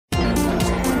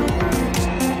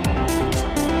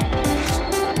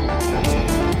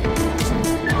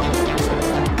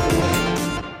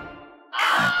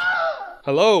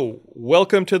Hello,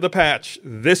 welcome to The Patch.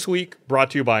 This week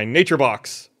brought to you by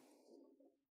NatureBox.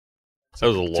 That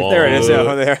was a long... There it is,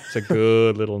 over there. It's a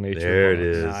good little nature There it box.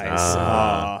 is. Nice.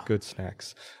 Ah. Good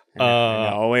snacks.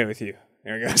 I'll wait with you.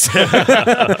 There it goes.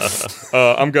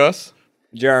 I'm Gus.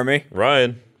 Jeremy.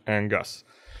 Ryan. And Gus.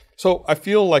 So I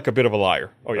feel like a bit of a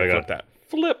liar. Oh yeah, I flip got that.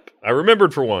 Flip. I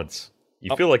remembered for once.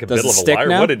 You feel like a does bit it of a stick liar?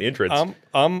 now? What an entrance.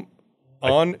 I'm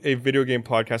on a video game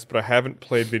podcast, but I haven't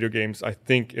played video games, I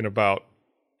think, in about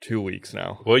 2 weeks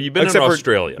now. Well, you've been Except in for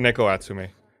Australia. Neko Atsume.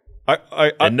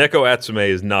 And Neko Atsume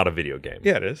is not a video game.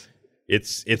 Yeah, it is.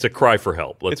 It's a cry for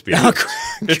help. Let's be honest.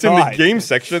 It's in the game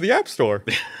section of the App Store.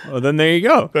 Well, then there you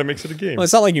go. That makes it a game. Well,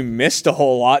 it's not like you missed a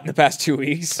whole lot in the past 2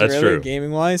 weeks. That's really, true.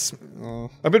 Gaming-wise.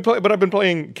 I've been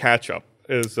playing catch up.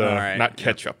 right. Not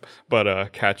catch up,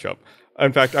 but catch up.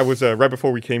 In fact, I was right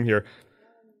before we came here.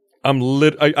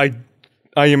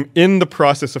 I am in the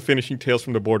process of finishing Tales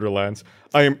from the Borderlands.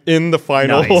 I am in the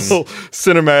final Nice.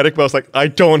 cinematic, but I was like, I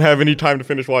don't have any time to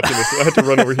finish watching this. I had to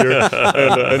run over here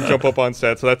and jump up on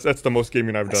set. So that's the most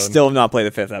gaming I've done. Still have not played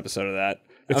the 5th episode of that.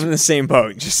 I'm in the same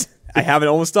boat. Just I have it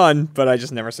almost done, but I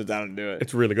just never sit down and do it.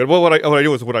 It's really good. Well, what I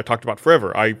do is what I talked about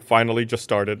forever. I finally just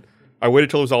started. I waited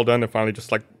till it was all done, and finally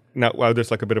just like now. Well,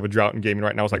 there's like a bit of a drought in gaming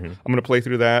right now. I was like, I'm gonna play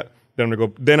through that. Then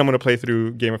I'm gonna play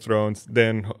through Game of Thrones.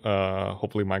 Then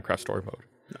hopefully Minecraft story mode.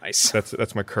 Nice.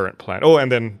 That's my current plan. Oh, and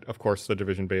then of course the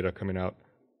Division beta coming out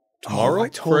tomorrow. I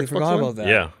totally for Xbox forgot One? about that.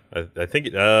 Yeah. I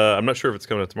think... I'm not sure if it's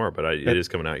coming out tomorrow, but it is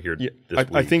coming out here Yeah, this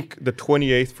week. I think the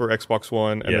 28th for Xbox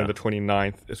One, and Yeah. then the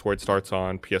 29th is where it starts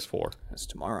on PS4. It's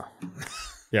tomorrow.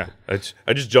 Yeah, I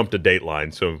just jumped a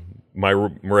date-line, so my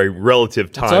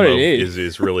relative time all of it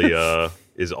is really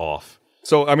is off.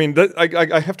 so I mean,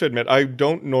 I have to admit, I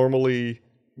don't normally.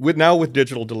 With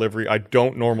digital delivery, I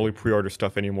don't normally pre-order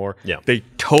stuff anymore. Yeah. They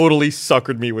totally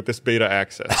suckered me with this beta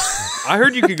access. I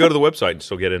heard you could go to the website and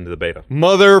still get into the beta.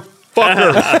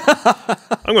 Motherfucker!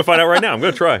 I'm going to find out right now. I'm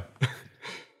going to try.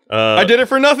 I did it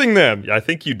for nothing then. I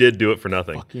think you did do it for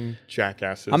nothing. Fucking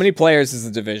jackasses. How many players is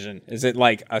the Division? Is it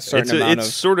like a certain amount It's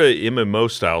of... sort of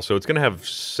MMO style, so it's going to have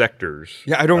sectors.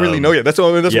 Yeah, I don't really know yet. That's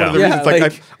one of the yeah. reasons. Like,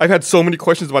 like- I've had so many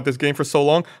questions about this game for so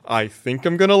long. I think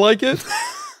I'm gonna like it.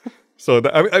 So they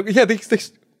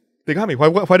got me. Why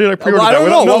did I pre-order Well, I that don't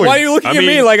without know. knowing? Why are you looking I at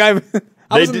me mean, like I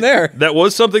wasn't there? That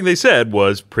was something they said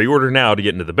was pre-order now to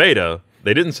get into the beta.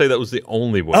 They didn't say that was the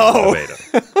only way into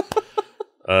the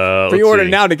beta. Pre-order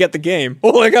now to get the game.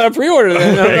 Oh, I got to pre-order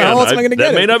then. How else am I going to get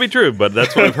That may it? not be true, but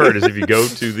that's what I've heard is if you go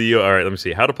to the... all right, let me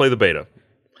see. How to play the beta.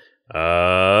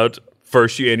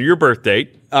 First, you enter your birth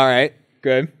date. All right,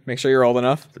 good. Make sure you're old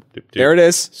enough. There it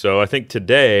is. So I think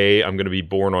today I'm going to be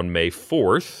born on May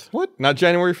 4th. What? Not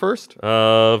January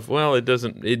 1st? Well, it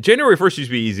doesn't... January 1st used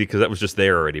to be easy because that was just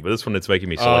there already, but this one it's making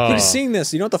me select. Keep seeing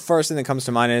this. You know what the first thing that comes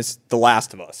to mind is The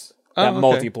Last of Us. That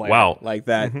okay. multiplayer. Wow. Like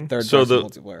that third So person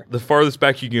multiplayer. the farthest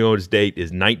back you can go to date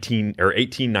is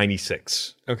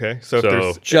 1896. Okay, so,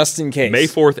 So Just in case. May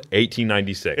 4th,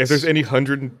 1896. if there's any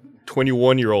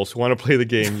 121-year-olds who want to play the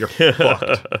game, you're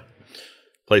fucked.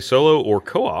 Play solo or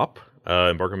co-op.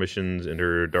 Embark on missions,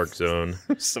 enter Dark Zone.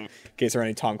 So, in case there are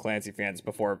any Tom Clancy fans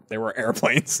before there were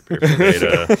airplanes.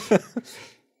 Beta.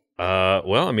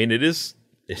 Well, I mean, I'm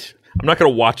not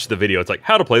going to watch the video. It's like,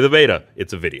 how to play the beta.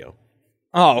 It's a video.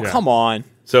 Oh, come on.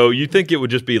 So you'd think it would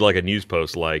just be like a news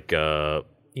post like,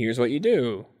 Here's what you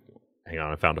do. hang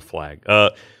on, I found a flag.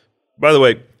 By the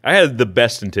way, I had the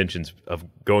best intentions of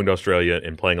going to Australia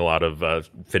and playing a lot of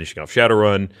finishing off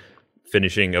Shadowrun. I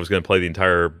was going to play the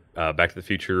entire Back to the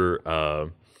Future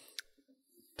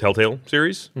Telltale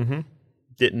series. Mm-hmm.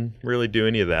 Didn't really do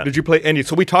any of that. Did you play any?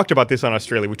 So we talked about this on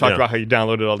Australia. We talked Yeah. about how you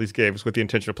downloaded all these games with the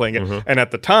intention of playing it. And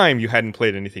at the time, you hadn't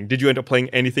played anything. Did you end up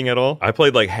playing anything at all? I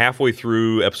played like halfway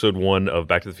through episode 1 of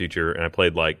Back to the Future, and I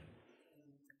played like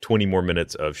 20 more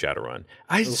minutes of Shadowrun.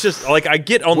 It's just like I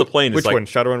get on the plane. Which it's like, one?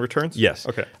 Shadowrun Returns? Yes.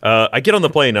 Okay. I get on the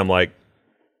plane. I'm like,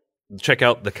 check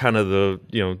out the kind of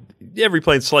every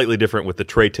plane's slightly different with the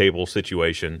tray table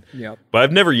situation. Yep. But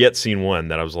I've never yet seen one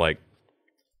that I was like,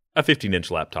 a 15-inch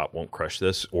laptop won't crush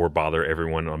this or bother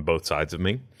everyone on both sides of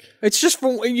me. It's just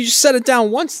you just set it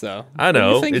down once, though. I What are you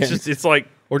know. thinking? It's like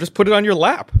Or just put it on your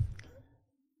lap.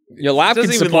 Your lap can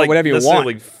doesn't even support like whatever you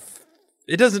necessarily. want.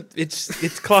 It doesn't. It's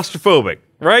claustrophobic,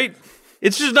 right?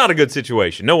 It's just not a good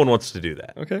situation. No one wants to do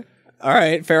that. Okay. All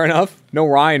right, fair enough. No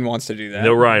Ryan wants to do that.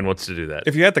 No Ryan wants to do that.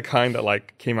 If you had the kind that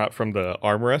like came out from the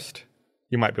armrest,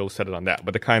 you might be able to set it on that.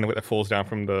 But the kind that folds down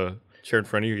from the chair in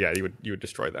front of you, yeah, you would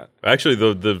destroy that. Actually,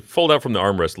 the fold out from the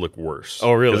armrest looked worse.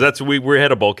 Oh, really? Because we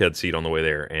had a bulkhead seat on the way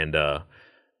there, and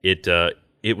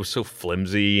it was so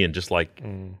flimsy and just like,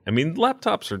 I mean,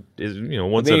 laptops are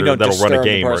ones Then you don't that'll run a disturb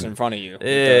game. the person in front of you.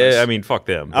 I mean, fuck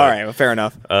them. All right, well, fair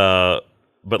enough.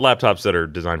 But laptops that are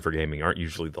designed for gaming aren't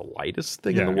usually the lightest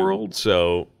thing in the world.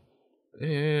 So, I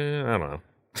don't know.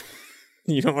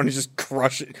 You don't want to just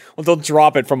crush it. Well, they'll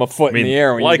drop it from a foot in the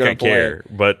air when like you're I going to play care,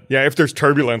 it. but Yeah, if there's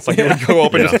turbulence, like it'll go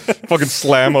up and just fucking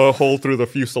slam a hole through the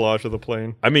fuselage of the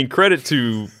plane. I mean, credit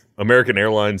to American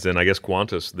Airlines and I guess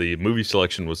Qantas. The movie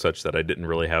selection was such that I didn't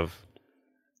really have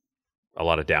a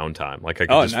lot of downtime. Like I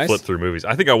could just flip through movies.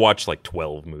 I think I watched like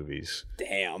 12 movies.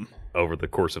 Damn. Over the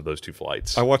course of those 2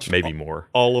 flights. I watched maybe more.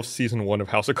 All of season 1 of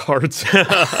House of Cards.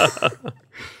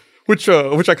 which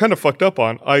I kind of fucked up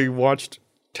on. I watched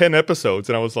 10 episodes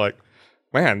and I was like,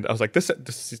 man,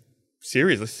 this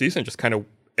series, this season just kind of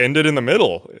ended in the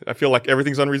middle. I feel like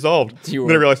everything's unresolved.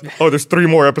 Then I realized, there's 3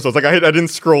 more episodes. Like I didn't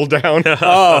scroll down.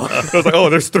 I was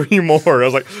like, there's 3 more. I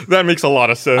was like, that makes a lot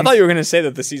of sense. I thought you were going to say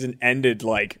that the season ended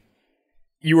like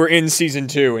you were in season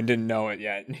 2 and didn't know it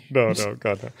yet. No,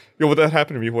 God, no. Yeah, well, that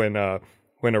happened to me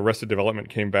when Arrested Development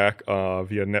came back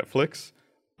via Netflix.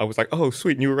 I was like, oh,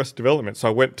 sweet, new Arrested Development. So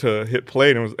I went to hit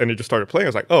play and it just started playing. I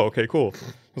was like, oh, okay, cool.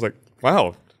 I was like,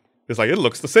 wow. It's like, it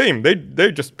looks the same.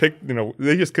 They just picked,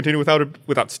 they just continue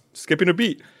without skipping a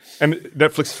beat. And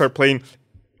Netflix started playing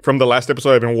from the last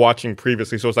episode I've been watching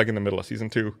previously. So it's like in the middle of season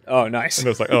 2. Oh, nice. And I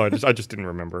was like, I just didn't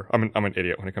remember. I'm an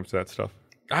idiot when it comes to that stuff.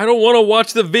 I don't want to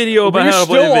watch the video about how to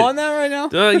play still on that right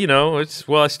now?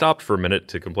 I stopped for a minute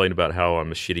to complain about how I'm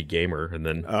a shitty gamer, and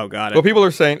then got it. Well, people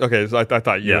are saying, okay, so I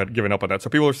thought you had given up on that. So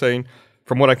people are saying,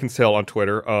 from what I can tell on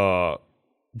Twitter,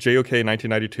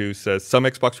 JOK1992 says some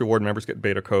Xbox Reward members get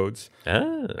beta codes.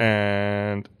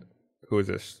 And who is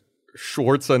this?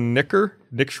 Schwarzenegger?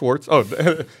 Nick Schwartz? Oh,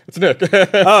 it's Nick.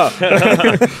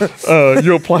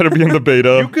 You apply to be in the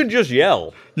beta. You can just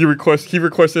yell. He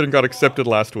requested and got accepted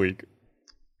last week.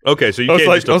 Okay, so you can't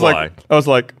just apply. I was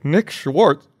like, Nick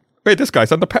Schwartz? Wait, this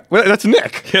guy's on the wait, that's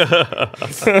Nick.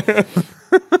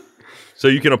 So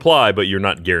you can apply, but you're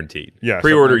not guaranteed. Yeah,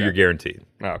 pre-order, you're guaranteed.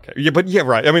 Okay. Yeah, but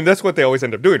right. I mean, that's what they always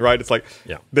end up doing, right? It's like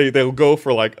they'll go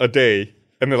for like a day,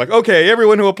 and they're like, okay,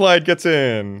 everyone who applied gets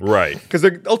in. Right. Because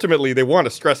ultimately they want to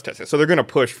stress test it. So they're going to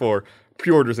push for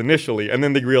pre-orders initially, and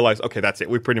then they realize, okay, that's it.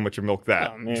 We pretty much milked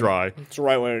that dry. That's the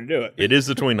right way to do it. It is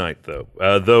the 29th,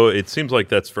 though. Though it seems like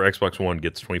that's for Xbox One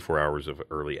gets 24 hours of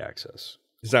early access.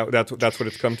 Is that's what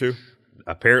it's come to?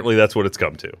 Apparently that's what it's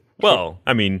come to. Well,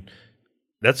 I mean,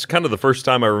 that's kind of the first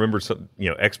time I remember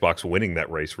Xbox winning that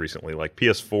race recently. Like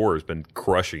PS4 has been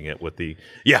crushing it with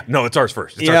it's ours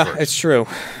first. It's ours first. It's true.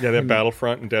 Yeah, they have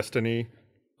Battlefront and Destiny.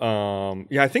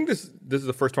 I think this is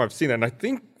the first time I've seen that. And I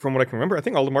think from what I can remember, I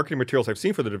think all the marketing materials I've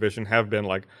seen for the division have been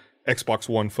like Xbox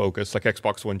One focused, like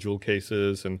Xbox One jewel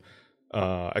cases and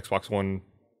Xbox One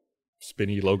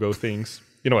spinny logo things.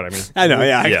 You know what I mean? I know,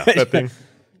 yeah. That thing.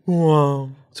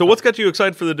 Wow. So what's got you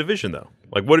excited for the division, though?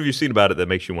 Like, what have you seen about it that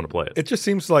makes you want to play it? It just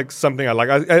seems like something I like.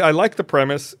 I like the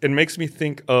premise. It makes me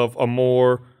think of a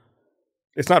more...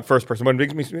 It's not first person, but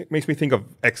it makes me think of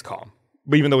XCOM.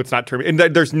 But even though it's not turn, and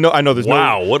there's no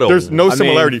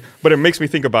similarity, but it makes me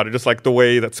think about it, just like the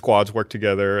way that squads work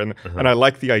together, and I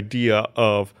like the idea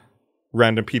of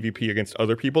random PvP against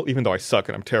other people, even though I suck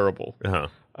and I'm terrible.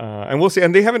 And we'll see.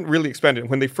 And they haven't really expanded.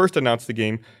 When they first announced the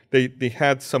game, they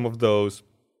had some of those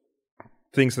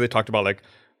things that they talked about, like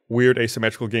weird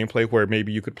asymmetrical gameplay where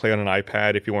maybe you could play on an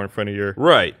iPad if you weren't in front of your...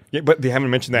 Right. Yeah, but they haven't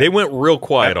mentioned that. They went real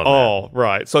quiet on that.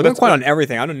 Right. So that's quiet on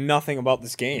everything. I know nothing about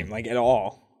this game, like at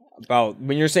all. About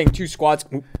when you're saying two squads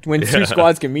can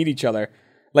meet each other.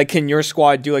 Like, can your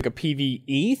squad do like a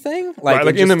PvE thing?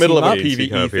 Like in the middle of a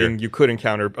PvE thing, you could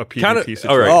encounter a PvP situation.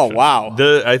 All right. Oh, wow.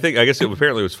 I guess it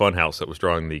apparently was Funhouse that was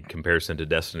drawing the comparison to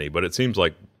Destiny, but it seems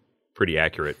like pretty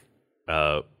accurate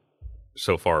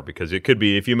so far, because it could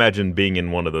be, if you imagine being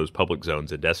in one of those public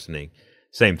zones at Destiny,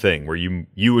 same thing, where you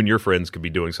and your friends could be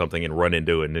doing something and run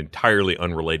into an entirely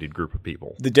unrelated group of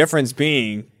people. The difference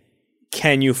being,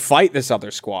 can you fight this other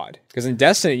squad? Because in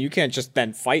Destiny, you can't just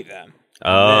then fight them.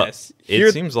 It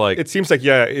seems like,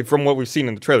 yeah, from what we've seen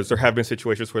in the trailers, there have been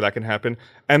situations where that can happen,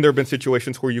 and there have been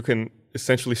situations where you can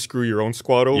essentially screw your own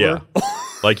squad over. Yeah.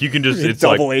 Like you can just, it's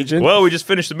double like, agent. Well, we just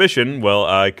finished the mission. Well,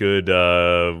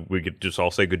 we could just all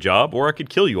say good job, or I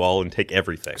could kill you all and take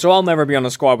everything. So I'll never be on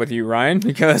a squad with you, Ryan,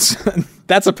 because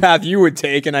that's a path you would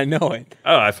take, and I know it.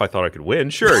 Oh, if I thought I could win,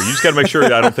 sure. You just got to make sure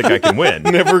that I don't think I can win.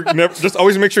 Never, just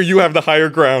always make sure you have the higher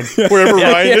ground. Wherever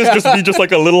Ryan is, just be just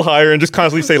like a little higher, and just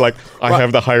constantly say like, I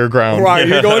have the higher ground. Ryan,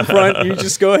 you go in front. You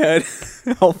just go ahead.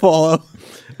 I'll follow.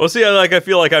 Well, see, I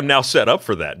feel like I'm now set up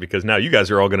for that, because now you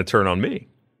guys are all going to turn on me.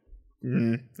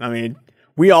 I mean,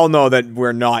 We all know that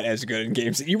we're not as good in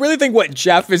games. You really think what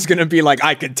Jeff is going to be like,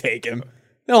 I could take him?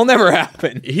 That'll never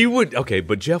happen. He would, okay,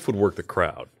 but Jeff would work the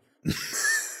crowd.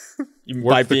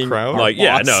 Work the crowd? Like,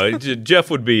 yeah, no, Jeff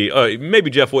would be, maybe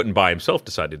Jeff wouldn't by himself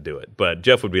decide to do it, but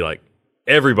Jeff would be like,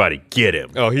 everybody get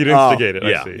him. Oh, he'd instigate it.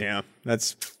 yeah. I see. Yeah,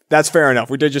 that's fair enough.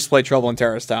 We did just play Trouble in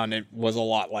Terrorist Town. It was a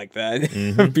lot like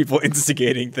that. People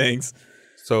instigating things.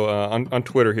 So on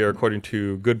Twitter here, according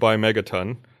to Goodbye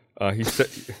Megaton, he said...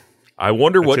 I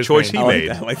wonder what his choice name. he made.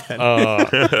 I like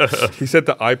that. He said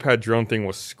the iPad drone thing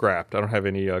was scrapped. I don't have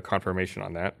any confirmation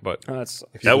on that, but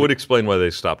That would explain why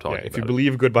they stopped talking if about you it.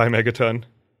 believe Goodbye Megaton,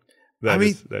 that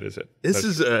is it. This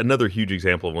is another huge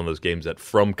example of one of those games that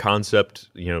from concept,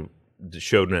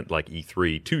 showed at like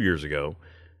E3 2 years ago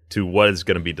to what is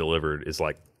going to be delivered is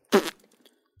like,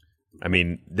 I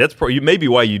mean, that's maybe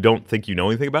why you don't think you know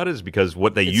anything about it is because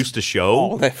what they used to show.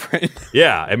 All different.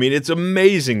 Yeah, I mean, it's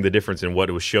amazing the difference in what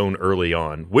was shown early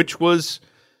on, which was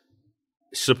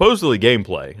supposedly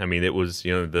gameplay. I mean, it was,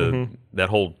 that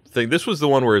whole thing. This was the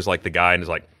one where it's like the guy and is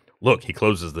like, look, he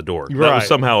closes the door. That was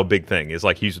somehow a big thing. It's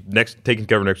like he's taking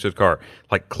cover next to his car,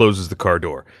 like closes the car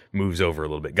door, moves over a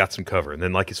little bit, got some cover, and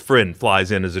then like his friend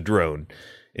flies in as a drone.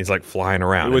 He's like flying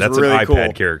around. And that's really an iPad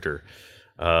cool. character.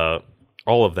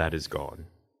 All of that is gone.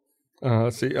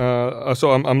 Let's see.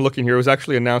 So I'm looking here. It was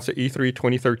actually announced at E3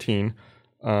 2013.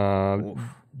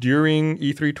 During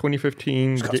E3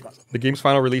 2015, the game's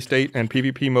final release date and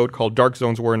PvP mode called Dark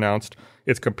Zones were announced.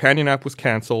 Its companion app was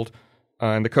canceled,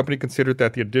 and the company considered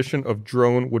that the addition of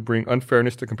drone would bring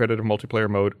unfairness to competitive multiplayer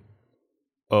mode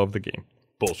of the game.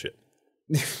 Bullshit.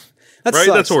 That Right? sucks.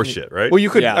 That's horseshit, right? Well, you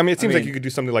could. Yeah, I mean, it seems like I mean- you could do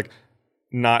something like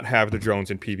not have the drones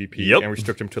in PvP Yep. and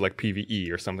restrict them to like PvE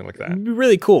or something like that. It'd be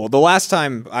really cool. The last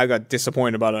time I got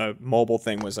disappointed about a mobile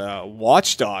thing was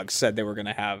Watch Dogs said they were going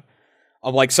to have,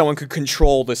 like someone could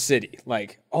control the city.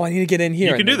 Like, oh, I need to get in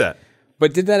here. You can do that.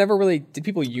 But did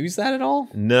people use that at all?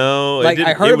 No, Like, it I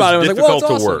didn't, heard about it, I was like, well, difficult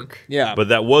it's to awesome. work. Yeah. But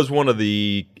that was one of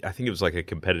the, I think it was like a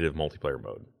competitive multiplayer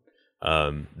mode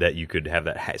that you could have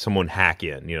that someone hack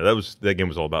in. That game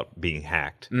was all about being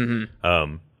hacked.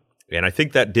 Mm-hmm. And I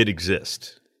think that did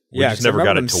exist. We just 'cause never I got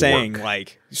remember it to them saying, work.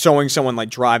 like, showing someone like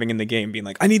driving in the game, being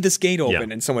like, I need this gate open,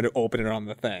 Yeah. and someone would open it on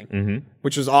the thing,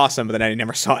 which was awesome. But then I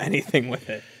never saw anything with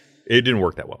it. It didn't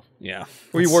work that well. Yeah,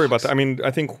 Well, you worry about that. I mean,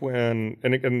 I think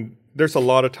and there's a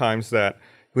lot of times that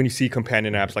when you see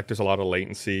companion apps, like there's a lot of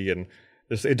latency and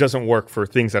it doesn't work for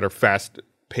things that are fast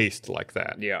paced like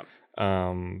that. Yeah.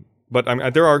 But I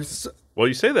mean, there are Well,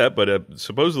 you say that, but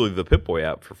supposedly the Pip-Boy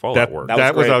app for Fallout worked. that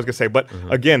that was great. what I was gonna say. But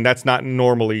again, that's not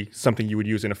normally something you would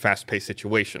use in a fast paced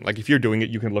situation. Like if you're doing it,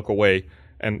 you can look away,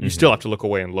 and you still have to look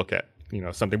away and look at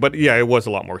something. But yeah, it was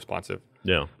a lot more responsive.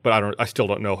 Yeah. But I still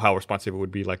don't know how responsive it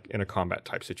would be like in a combat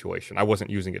type situation. I wasn't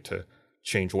using it to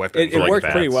change weapons. It like worked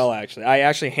pretty bats. well, actually. I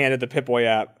actually handed the Pip-Boy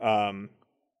app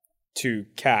to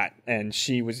Kat, and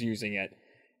she was using it.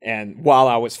 And while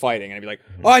I was fighting, and I'd be like,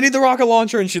 "Oh, I need the rocket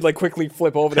launcher," and she'd like quickly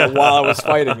flip over there while I was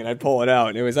fighting, and I'd pull it out.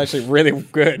 And it was actually really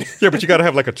good. Yeah, but you got to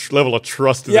have like a level of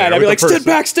trust. Yeah, there and I'd be with like,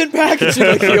 the stint back," and she'd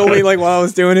like heal me like while I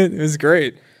was doing it. It was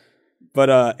great.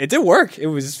 But it did work. It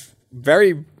was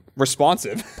very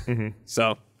responsive.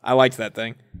 So I liked that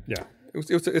thing. Yeah,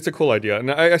 it's a cool idea,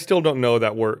 and I still don't know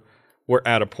that we're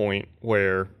at a point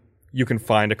where you can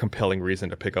find a compelling reason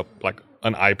to pick up like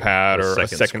an iPad or a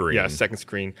second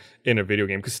screen in a video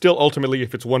game. Because still, ultimately,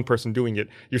 if it's one person doing it,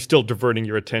 you're still diverting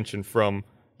your attention from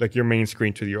like your main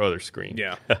screen to your other screen.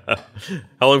 Yeah.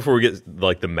 How long before we get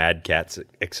like the Mad Catz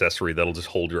accessory that'll just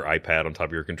hold your iPad on top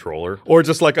of your controller? Or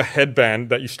just like a headband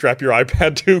that you strap your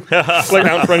iPad to, like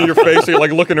out in front of your face, so you're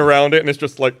like looking around it, and it's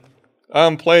just like,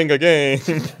 I'm playing a game.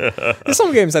 There's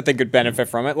some games I think could benefit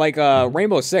from it, like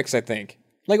Rainbow Six, I think.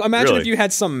 Like, imagine Really? if you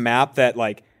had some map that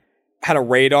like had a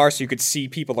radar so you could see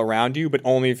people around you, but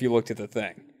only if you looked at the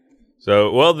thing.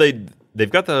 So, well, they've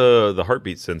got the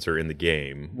heartbeat sensor in the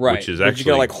game, Right. which is But actually you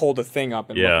gotta like hold the thing up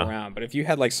and Yeah. look around. But if you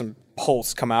had like some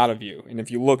pulse come out of you, and if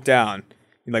you look down,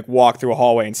 you like walk through a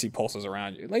hallway and see pulses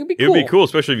around you. Like it'd be it cool. would be cool,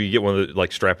 especially if you get one of the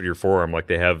like strap to your forearm, like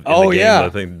they have in Oh, the game. yeah.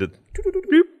 The thing that,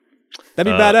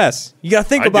 That'd be badass. You gotta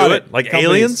think I'd about do it. Like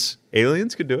Companies.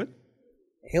 aliens could do it.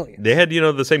 Aliens. They had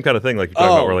the same kind of thing like you're talking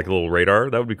about, Oh. where like a little radar.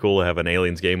 That would be cool to have an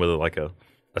aliens game with like a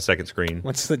second screen.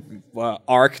 What's the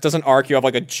Arc? Doesn't Arc you have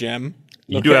like a gym?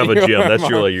 You Look do at have a your gym. That's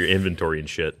arm. your like your inventory and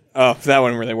shit. Oh, that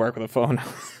wouldn't really work with a phone.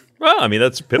 Well, I mean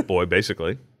that's Pip-Boy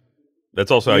basically.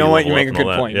 That's also You how know what? level You up make a and good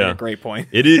all that. point. You Yeah. make a great point.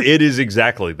 It is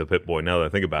exactly the Pip-Boy. Now that I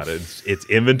think about it, it's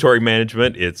inventory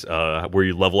management. It's where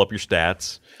you level up your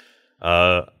stats.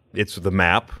 It's the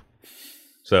map.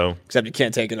 So Except you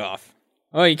can't take it off.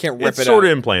 Oh, you can't rip it's it sort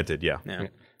out. of implanted. Yeah. Yeah.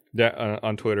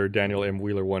 On Twitter, Daniel M.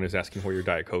 Wheeler1 is asking where your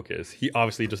Diet Coke is. He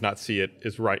obviously does not see it.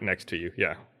 It's right next to you.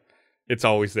 Yeah. It's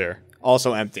always there.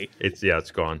 Also empty.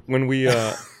 It's gone. When we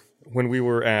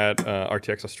were at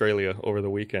RTX Australia over the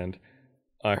weekend,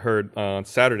 I heard on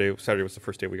Saturday was the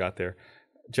first day we got there,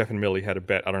 Jeff and Millie had a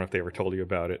bet. I don't know if they ever told you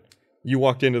about it. You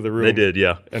walked into the room. They did,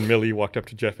 yeah. And Millie walked up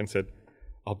to Jeff and said,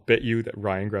 I'll bet you that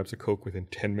Ryan grabs a Coke within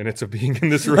 10 minutes of being in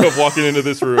this room, of walking into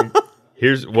this room.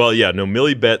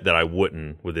 Millie bet that I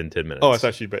wouldn't within 10 minutes. Oh, I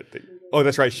thought she bet.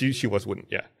 That's right. She wouldn't,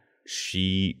 yeah.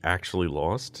 She actually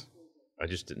lost. I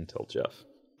just didn't tell Jeff.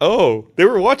 Oh, they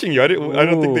were watching you. I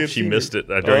don't think they. She missed it.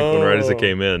 I drank one right as it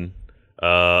came in.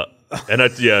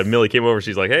 Millie came over.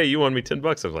 She's like, "Hey, you won me $10." I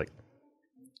was like,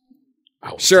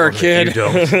 "Oh, sure, kid." You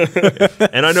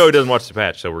don't. And I know he doesn't watch the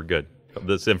patch, so we're good.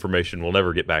 This information will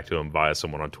never get back to him via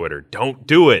someone on Twitter. Don't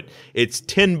do it. It's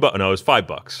 $10. No, it's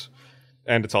 $5.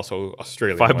 And it's also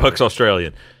Australian. $5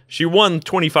 Australian. She won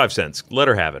 25 cents. Let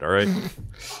her have it. All right.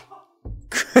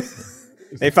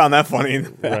 They found that funny.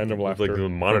 Random laughter. Like the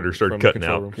monitor started from the cutting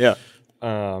control out. room. Yeah.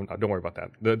 No, don't worry about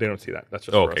that. They don't see that. That's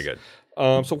just Oh, for okay, us.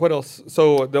 good. So what else?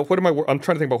 So what am I? I'm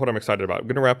trying to think about what I'm excited about. I'm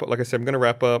gonna wrap up. Like I said, I'm gonna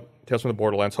wrap up Tales from the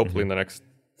Borderlands. Hopefully in the next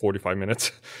 45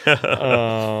 minutes.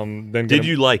 Then Did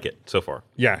you like it so far?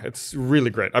 Yeah, it's really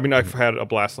great. I mean, I've had a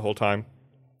blast the whole time.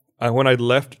 When I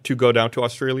left to go down to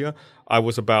Australia, I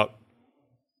was about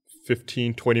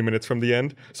 15, 20 minutes from the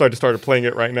end. So I just started playing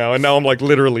it right now, and now I'm like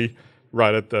literally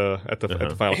right at the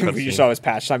final When you cutscene. saw his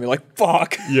patch time, you're like,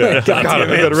 "Fuck." Yeah, God God, damn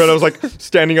I it. got it right. I was like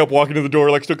standing up, walking to the door,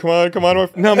 like, still, come on.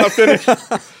 No, I'm not finished.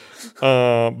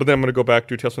 But then I'm gonna go back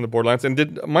to Tales from the Borderlands. And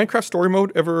did Minecraft Story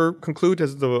Mode ever conclude?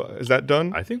 Is that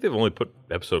done? I think they've only put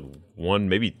episode 1,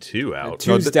 maybe 2 out.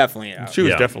 Two's definitely out. Two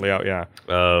is Yeah. definitely out. Yeah.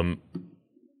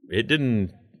 It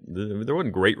didn't. There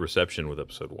wasn't great reception with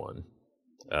episode 1,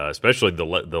 especially the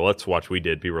Let's Watch we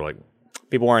did. People were like,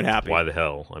 People weren't happy. "Why the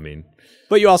hell?" I mean,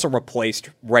 But you also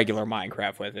replaced regular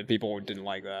Minecraft with it. People didn't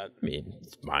like that.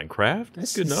 it's Minecraft.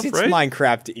 It's good enough, It's right?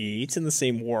 Minecraft-y. It's in the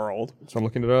same world. So I'm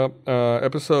looking it up.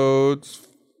 Episodes.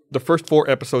 The first 4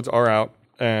 episodes are out,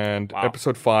 and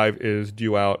episode 5 is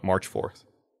due out March 4th.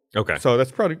 Okay. So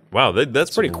that's probably Wow,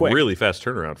 that's pretty quick. Really fast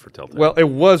turnaround for Telltale. well. It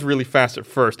was really fast at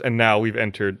first, and now we've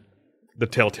entered the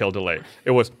Telltale delay.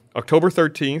 It was October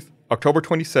 13th, October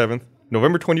 27th,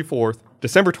 November 24th,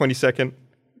 December 22nd,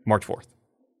 March 4th.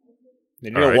 They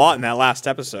did All a right. lot in that last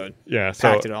episode. Yeah,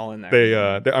 so Packed it all in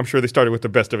there. They, I'm sure they started with the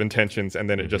best of intentions, and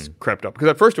then it just crept up. Because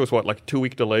at first it was like a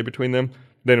 2-week delay between them.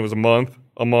 Then it was a month,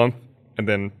 and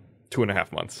then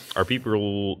 2.5 months. Are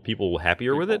people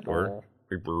happier with it, or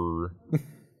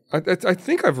I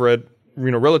think I've read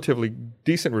relatively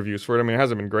decent reviews for it. I mean, it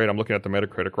hasn't been great. I'm looking at the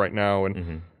Metacritic right now,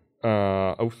 and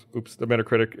the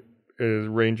Metacritic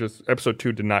ranges. Episode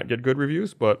 2 did not get good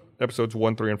reviews, but episodes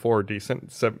 1, 3, and 4 are decent.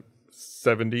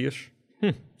 70-ish.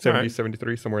 70, right.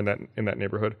 73, somewhere in that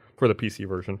neighborhood for the PC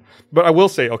version. But I will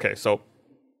say, okay, so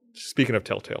speaking of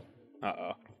Telltale,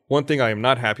 one thing I am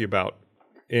not happy about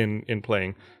in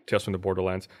playing Tales from the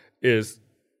Borderlands is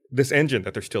this engine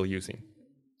that they're still using.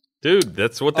 dude?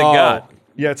 That's what they got.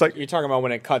 Yeah, it's like You're talking about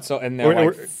when it cuts and they're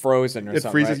like frozen or it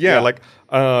something. freezes. right? Yeah, like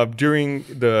during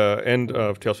the end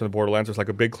of Tales from the Borderlands, there's like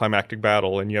a big climactic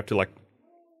battle, and you have to like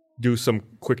do some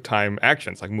quick time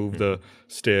actions, like move the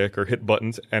stick or hit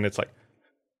buttons, and it's like,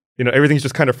 everything's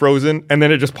just kind of frozen, and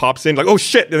then it just pops in, like, oh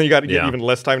shit, and then you got to get even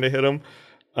less time to hit them.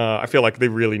 I feel like they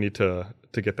really need to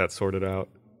get that sorted out.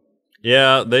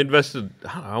 Yeah, they invested.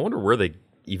 I wonder where they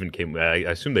even came. I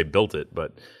assume they built it,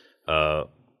 but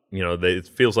it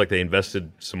feels like they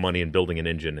invested some money in building an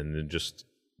engine and then just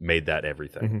made that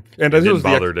everything. And They this didn't was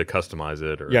bother to customize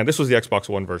it. Yeah, and this was the Xbox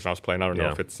One version I was playing. I don't know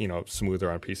Yeah. if it's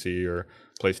smoother on PC or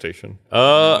PlayStation.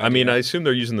 I mean, I assume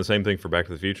they're using the same thing for Back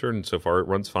to the Future, and so far it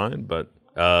runs fine. But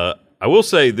I will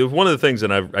say one of the things,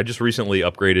 and I just recently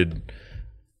upgraded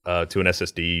to an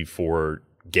SSD for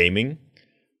gaming,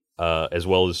 as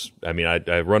well as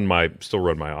I still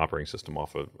run my operating system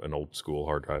off of an old school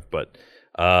hard drive, but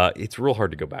it's real hard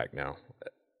to go back now.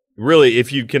 Really,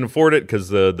 if you can afford it, because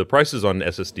the prices on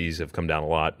SSDs have come down a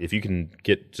lot. If you can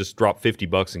just drop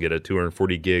 $50 and get a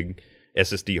 240 gig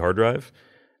SSD hard drive,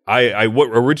 what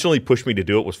originally pushed me to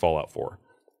do it was Fallout 4,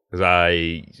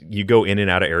 because you go in and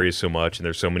out of areas so much, and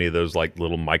there's so many of those like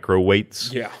little micro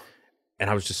weights. Yeah. And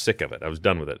I was just sick of it. I was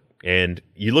done with it. And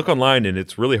you look online, and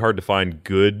it's really hard to find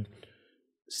good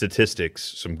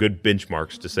statistics, some good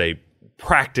benchmarks to say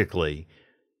practically,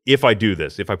 if I do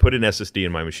this, if I put an SSD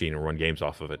in my machine and run games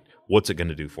off of it, what's it going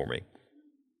to do for me?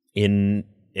 And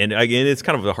again, it's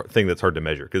kind of a thing that's hard to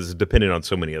measure because it's dependent on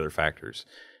so many other factors.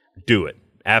 Do it.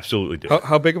 Absolutely do it.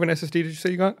 How big of an SSD did you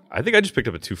say you got? I think I just picked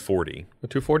up a 240. A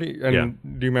 240? And Yeah.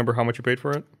 do you remember how much you paid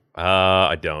for it?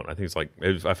 I don't. I think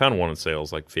it's I found one on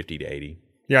sales like 50 to 80.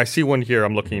 Yeah, I see one here.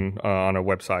 I'm looking on a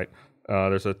website.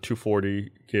 There's a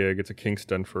 240 gig. It's a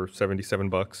Kingston for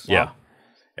 $77. Yeah.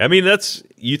 I mean,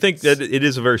 you think that it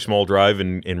is a very small drive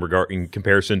in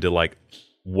comparison to like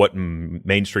what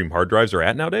mainstream hard drives are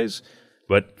at nowadays,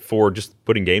 but for just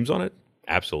putting games on it,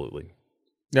 absolutely.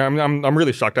 Yeah, I'm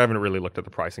really shocked. I haven't really looked at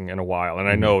the pricing in a while, and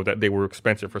I know that they were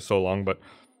expensive for so long, but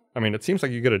I mean, it seems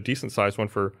like you get a decent sized one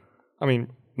for, I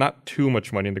mean, not too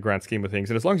much money in the grand scheme of things,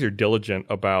 and as long as you're diligent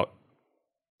about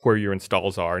where your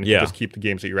installs are, and if you just keep the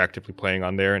games that you're actively playing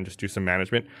on there and just do some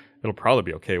management, it'll probably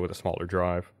be okay with a smaller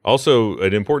drive. Also,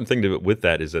 an important thing with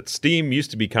that is that Steam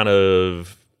used to be kind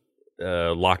of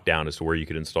locked down as to where you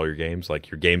could install your games.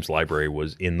 Like your games library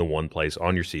was in the one place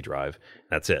on your C drive.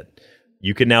 That's it.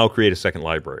 You can now create a second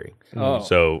library. Oh.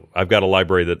 So I've got a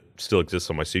library that still exists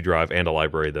on my C drive and a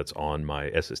library that's on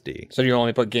my SSD. So you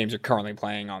only put games you're currently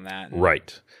playing on that.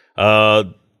 Right.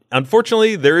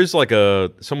 Unfortunately, there is like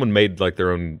someone made like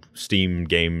their own Steam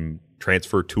game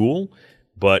transfer tool.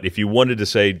 But if you wanted to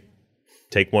say,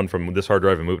 take one from this hard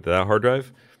drive and move it to that hard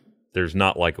drive, there's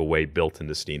not like a way built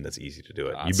into Steam that's easy to do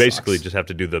it. You basically just have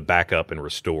to do the backup and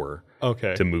restore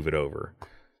to move it over.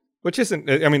 Which isn't,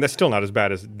 I mean, that's still not as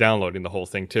bad as downloading the whole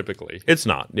thing typically. It's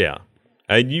not, yeah.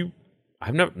 And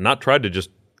I've not tried to just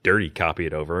dirty copy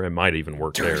it over. It might even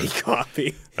work Dirty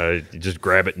copy. You just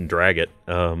grab it and drag it.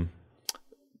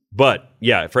 But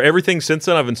yeah, for everything since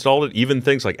then, I've installed it. Even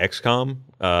things like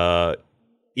XCOM.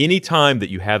 Any time that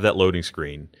you have that loading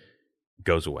screen,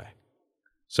 goes away.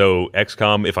 So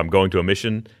XCOM, if I'm going to a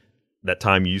mission, that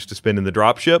time you used to spend in the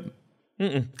dropship,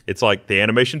 it's like the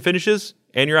animation finishes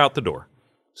and you're out the door.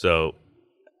 So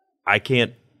I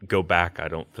can't go back, I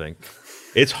don't think.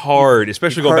 It's hard,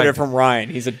 especially going back. Heard it from Ryan.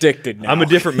 He's addicted now. I'm a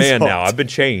different man now. I've been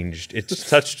changed. It's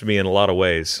touched me in a lot of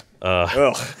ways. We're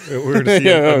going to see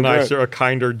a nicer, a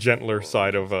kinder, gentler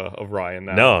side of Ryan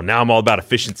now. No, now I'm all about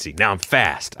efficiency. Now I'm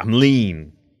fast. I'm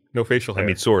lean. No facial hair. I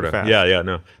mean, sort of. Yeah,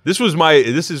 no. This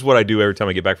is what I do every time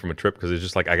I get back from a trip because it's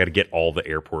just like I got to get all the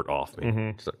airport off me.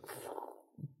 Mm-hmm. Like,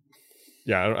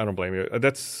 yeah, I don't blame you.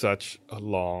 That's such a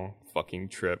long fucking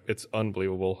trip. It's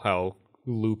unbelievable how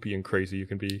loopy and crazy you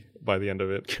can be by the end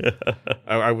of it.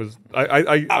 I was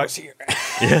here.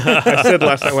 I said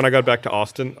last night when I got back to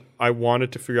Austin, I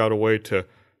wanted to figure out a way to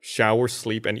shower,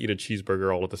 sleep, and eat a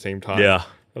cheeseburger all at the same time. Yeah. I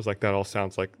was like, that all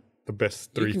sounds like the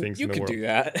best three things in the world. You could do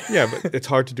that. Yeah, but it's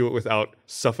hard to do it without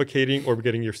suffocating or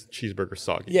getting your cheeseburger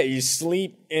soggy. Yeah, you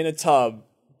sleep in a tub,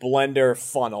 blender,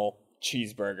 funnel,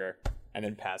 cheeseburger, and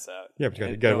then pass out. Yeah, but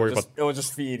you gotta worry about it'll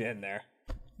just feed in there.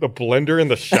 the blender in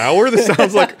the shower. This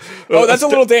sounds like that's a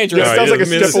little dangerous. This sounds like a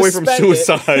step away from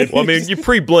suicide. Well, I mean, you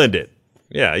pre-blend it.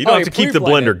 Yeah, you don't have to keep the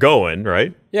blender going,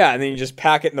 right? Yeah, and then you just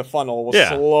pack it in the funnel. It will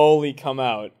slowly come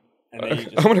out. And then you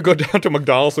just I'm going to go down to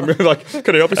McDonald's and be like,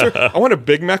 can I help you, sir? I want a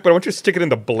Big Mac, but I want you to stick it in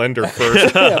the blender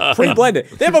first. yeah, pre-blend it.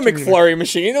 They have a McFlurry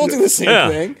machine. They'll do the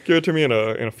same thing. Give it to me in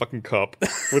a fucking cup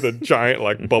with a giant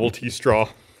like bubble tea straw.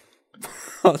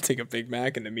 I'll take a Big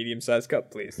Mac in a medium-sized cup,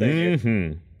 please. Thank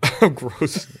you.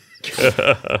 Gross.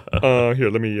 Here,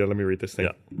 let me read this thing.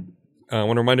 I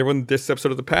want to remind everyone this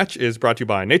episode of The Patch is brought to you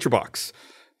by NatureBox,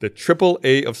 the triple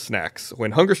A of snacks.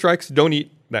 When hunger strikes, don't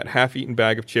eat that half-eaten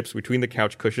bag of chips between the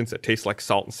couch cushions that taste like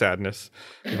salt and sadness.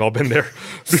 We've all been there.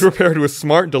 Be prepared with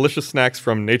smart, delicious snacks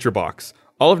from NatureBox.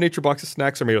 All of NatureBox's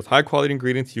snacks are made with high-quality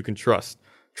ingredients you can trust.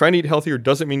 Trying to eat healthier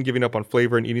doesn't mean giving up on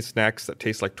flavor and eating snacks that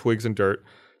taste like twigs and dirt.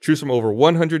 Choose from over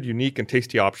 100 unique and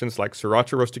tasty options like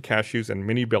Sriracha roasted cashews and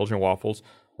mini Belgian waffles,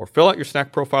 or fill out your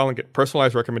snack profile and get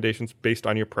personalized recommendations based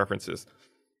on your preferences.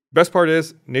 Best part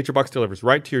is, NatureBox delivers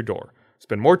right to your door.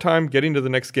 Spend more time getting to the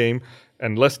next game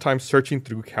and less time searching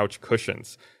through couch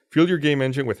cushions. Fuel your game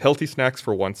engine with healthy snacks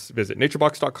for once. Visit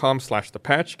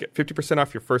naturebox.com/thepatch. Get 50%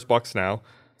 off your first box now.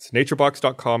 It's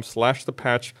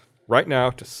naturebox.com/thepatch right now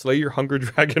to slay your hunger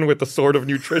dragon with the sword of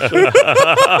nutrition.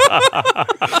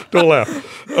 Don't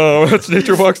laugh. That's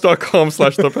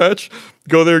naturebox.com/thepatch.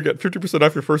 Go there, get 50%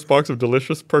 off your first box of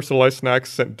delicious personalized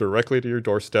snacks sent directly to your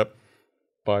doorstep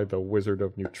by the Wizard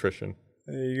of Nutrition.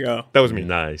 There you go. That was me.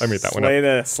 Nice. I made that one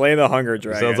up. Slay the hunger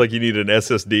dragon. Sounds like you need an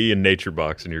SSD and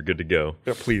NatureBox and you're good to go.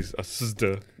 Yeah, please.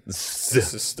 So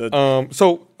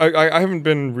So I haven't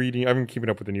been reading. I've been keeping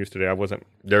up with the news today. I wasn't.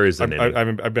 There is an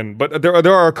I've been, but there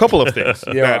are a couple of things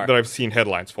that I've seen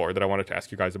headlines for that I wanted to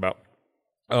ask you guys about.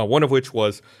 One of which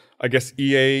was, I guess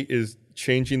EA is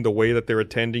changing the way that they're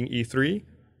attending E3.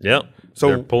 Yeah.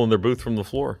 they're pulling their booth from the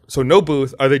floor. So no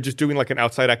booth. Are they just doing like an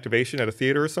outside activation at a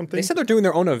theater or something? They said they're doing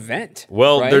their own event.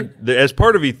 Well, right? they're as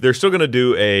part of they're still going to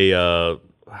do a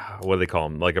what do they call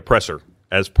them? Like a presser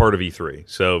as part of E3.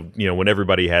 So when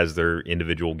everybody has their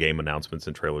individual game announcements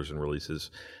and trailers and releases,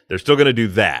 they're still going to do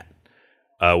that.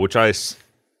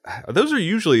 Those are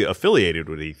usually affiliated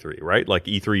with E3, right? Like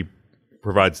E3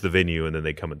 provides the venue and then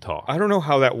they come and talk. I don't know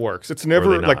how that works. It's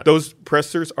never like those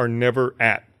pressers are never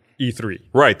at E3.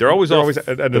 Right. They're always at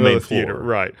another theater.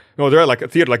 Right. No, they're at like a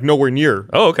theater, like nowhere near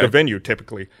the venue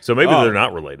typically. So maybe they're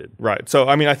not related. Right. So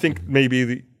I mean, I think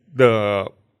maybe the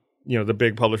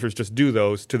big publishers just do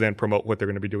those to then promote what they're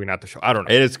going to be doing at the show. I don't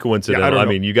know. And it's coincidental. I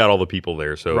mean, you got all the people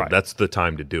there, so that's the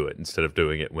time to do it instead of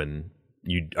doing it when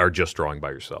you are just drawing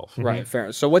by yourself. Right,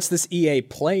 fair. So what's this EA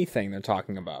Play thing they're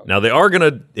talking about? Now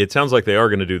it sounds like they are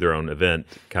gonna do their own event,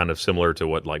 kind of similar to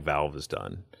what like Valve has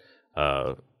done.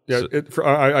 I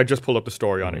just pulled up the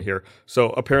story on it here.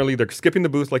 So apparently they're skipping the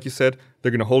booth, like you said.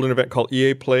 They're going to hold an event called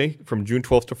EA Play from June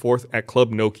 12th to 4th at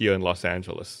Club Nokia in Los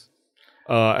Angeles.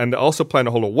 And they also plan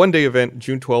to hold a one-day event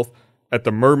June 12th at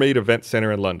the Mermaid Event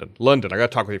Center in London. London, I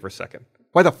got to talk with you for a second.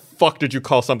 Why the fuck did you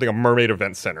call something a Mermaid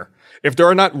Event Center? If there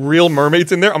are not real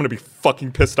mermaids in there, I'm going to be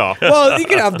fucking pissed off. Well, you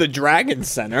can have the Dragon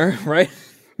Center, right?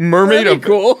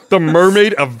 Cool. The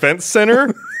Mermaid Event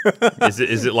Center?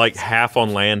 Is it like half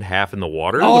on land, half in the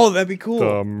water? Oh, that'd be cool.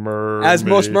 The mermaid. As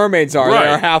most mermaids are. Right. They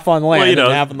are half on land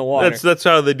and half in the water. That's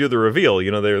how they do the reveal.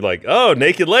 They're like, oh,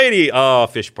 naked lady. Oh,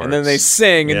 fish parts. And then they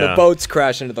sing and the boats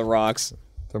crash into the rocks.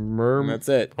 The mermaid. That's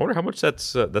it. I wonder how much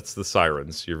that's the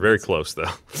sirens. You're very close, though.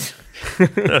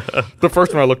 The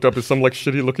first one I looked up is some like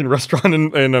shitty looking restaurant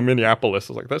in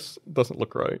Minneapolis. I was like, this doesn't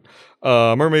look right.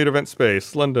 Mermaid Event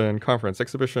Space, London, conference,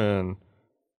 exhibition.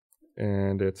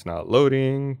 And it's not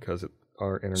loading because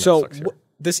our internet sucks here.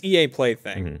 This EA Play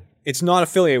thing, it's not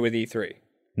affiliated with E3.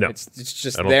 No. It's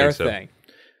just their thing.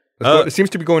 It seems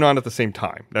to be going on at the same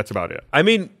time. That's about it. I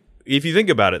mean, if you think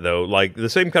about it, though, like the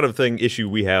same kind of issue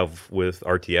we have with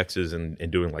RTXs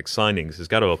and doing like signings has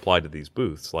got to apply to these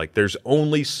booths. Like there's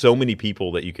only so many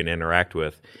people that you can interact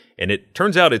with. And it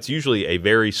turns out it's usually a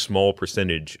very small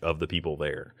percentage of the people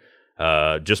there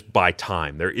just by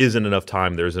time. There isn't enough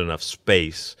time. There isn't enough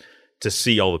space to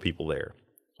see all the people there.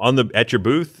 At your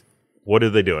booth, what are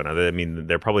they doing? I mean,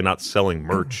 they're probably not selling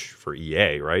merch for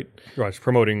EA, right? Right, it's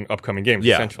promoting upcoming games,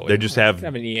 essentially. They just have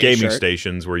gaming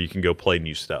stations where you can go play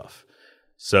new stuff.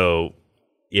 So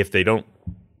if they don't,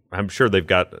 I'm sure they've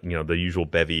got the usual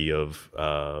bevy of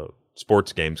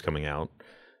sports games coming out.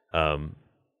 But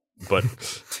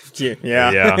it's another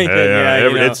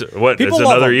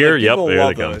year. Yep, there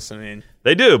they come. I mean,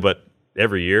 they do, but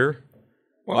every year.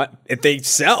 What? If they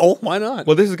sell, why not?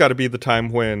 Well, this has got to be the time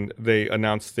when they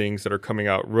announce things that are coming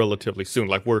out relatively soon.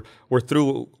 Like we're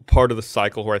through part of the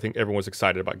cycle where I think everyone's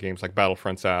excited about games like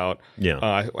Battlefront's out.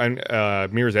 Yeah. And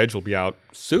Mirror's Edge will be out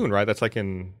soon, right? That's like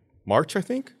in March, I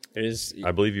think. It is.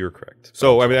 I believe you were correct.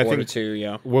 So I mean, I think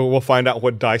we'll find out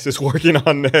what DICE is working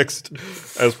on next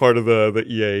as part of the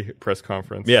EA press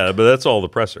conference. Yeah, but that's all the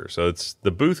presser. So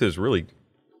the booth is really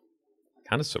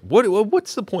kind of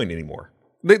what's the point anymore?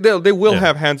 They will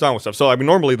have hands-on with stuff. So I mean,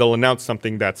 normally they'll announce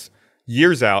something that's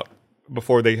years out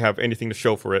before they have anything to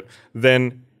show for it.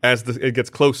 Then as it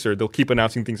gets closer, they'll keep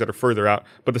announcing things that are further out.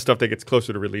 But the stuff that gets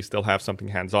closer to release, they'll have something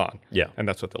hands-on. Yeah, and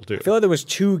that's what they'll do. I feel like there was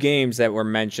 2 games that were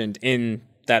mentioned in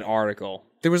that article.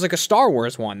 There was like a Star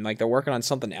Wars one. Like they're working on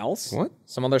something else. What?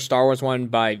 Some other Star Wars one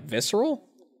by Visceral.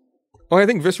 Oh, I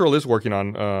think Visceral is working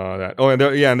on that. Oh,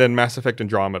 and then Mass Effect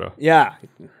Andromeda. Yeah,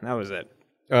 that was it.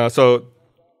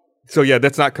 So yeah,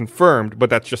 that's not confirmed, but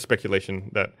that's just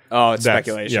speculation. It's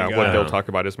speculation. Yeah, what they'll talk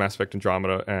about is Mass Effect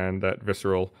Andromeda and that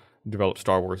Visceral developed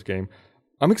Star Wars game.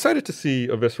 I'm excited to see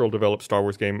a Visceral developed Star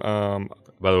Wars game.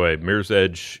 By the way, Mirror's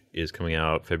Edge is coming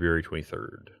out February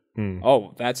 23rd.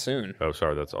 Oh, that soon. Oh,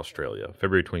 sorry, that's Australia.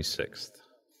 February 26th.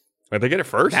 Did they get it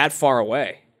first? That far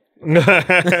away.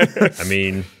 I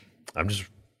mean,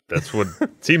 that's what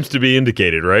seems to be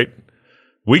indicated, right?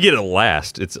 We get it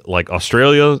last. It's like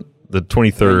Australia the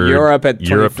 23rd, Europe at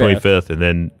 25th, and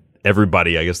then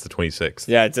everybody, I guess, the 26th.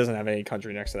 Yeah, it doesn't have any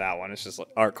country next to that one. It's just like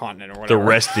our continent or whatever. The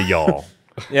rest of y'all.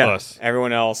 Yeah, us.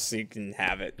 Everyone else, you can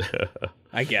have it,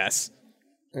 I guess.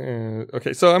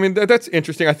 Okay, so I mean that's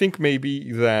interesting. I think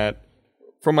maybe that,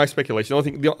 from my speculation, the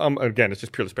only thing, again, it's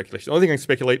just purely speculation. The only thing I can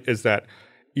speculate is that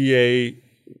EA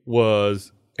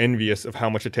was envious of how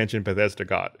much attention Bethesda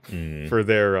got for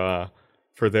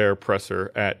their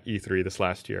presser at E3 this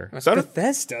last year. That's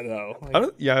Bethesda, though.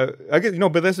 I guess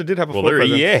Bethesda did have a full they're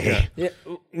presence. EA.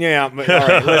 Yeah, but all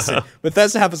right, listen.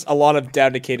 Bethesda has a lot of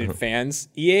dedicated fans.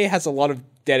 EA has a lot of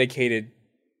dedicated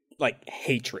like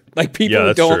hatred. Like people Yeah, who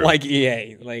that's don't true. like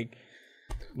EA. Like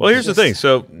Well, here's the thing.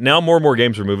 So now more and more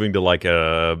games are moving to like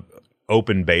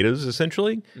open betas,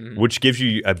 essentially, which gives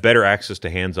you a better access to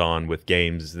hands-on with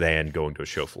games than going to a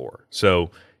show floor.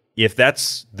 So if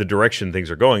that's the direction things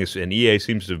are going, and EA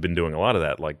seems to have been doing a lot of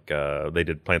that, like they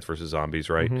did Plants vs. Zombies,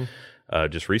 right,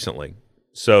 just recently.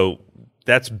 So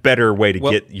that's a better way to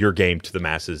get your game to the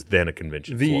masses than a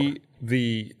convention floor.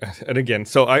 And again,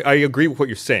 so I agree with what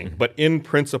you're saying, but in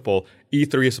principle,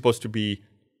 E3 is supposed to be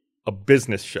a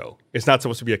business show. It's not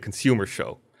supposed to be a consumer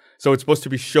show. So it's supposed to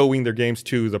be showing their games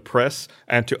to the press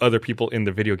and to other people in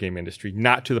the video game industry,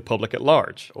 not to the public at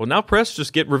large. Well, now press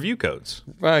just get review codes.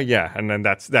 Yeah, and then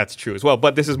that's true as well.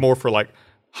 But this is more for like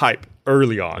hype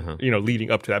early on, leading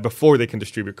up to that, before they can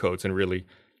distribute codes and really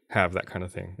have that kind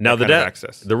of thing. Now that kind of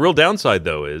access. The real downside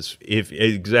though is if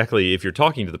you're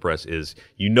talking to the press, is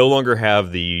you no longer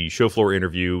have the show floor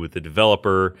interview with the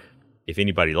developer. If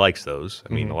anybody likes those,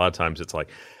 I mean, a lot of times it's like,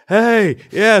 hey,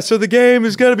 yeah, so the game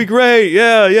is going to be great.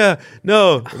 Yeah.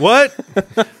 No, what?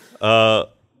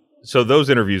 So those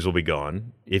interviews will be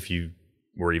gone if you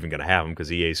were even going to have them,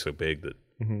 because EA is so big that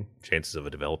chances of a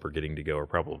developer getting to go are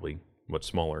probably much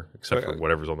smaller, except for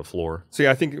whatever's on the floor. So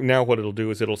yeah, I think now what it'll do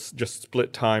is it'll just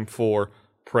split time for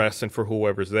press and for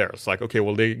whoever's there. It's like, okay,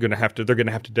 well, they're gonna have to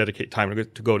dedicate time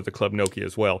to go to the Club Nokia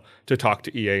as well, to talk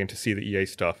to EA and to see the EA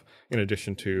stuff, in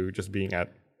addition to just being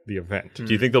at the event. Do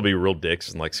you think they'll be real dicks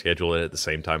and like schedule it at the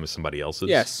same time as somebody else's?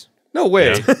 yes. No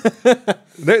way.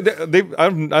 I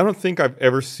don't think I've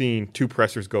ever seen two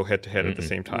pressers go head to head at the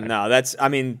same time. No, that's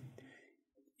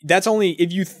only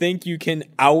if you think you can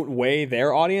outweigh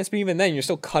their audience, but even then, you're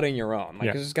still cutting your own.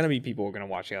 Like, there's going to be people who are going to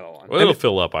watch the other one. Well, it'll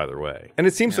fill up either way. And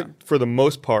it seems like for the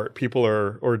most part, people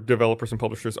or developers and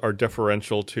publishers are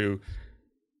deferential to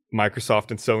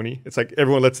Microsoft and Sony. It's like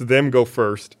everyone lets them go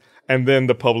first, and then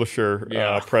the publisher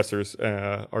pressers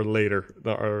are later,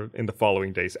 or in the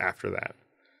following days after that.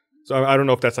 So I don't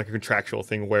know if that's like a contractual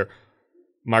thing where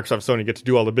Microsoft and Sony get to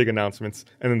do all the big announcements,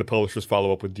 and then the publishers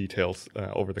follow up with details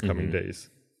over the coming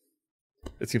days.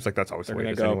 It seems like that's always the way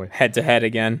it is anyway. Head to head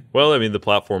again. Well, I mean, the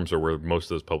platforms are where most of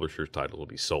those publishers' titles will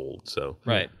be sold. So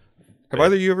Right. Have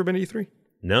either of you ever been to E3?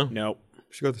 no. Nope. We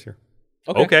should go this year.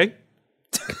 Okay.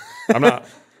 I'm not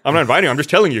inviting you. I'm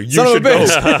just telling you. You Son of should a go.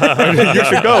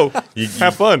 bitch. You should go.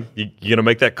 Have fun. You gonna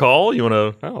make that call? You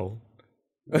wanna? Oh.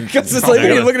 Because it's like,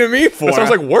 what are you looking at me for? That sounds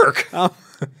like work.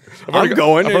 I'm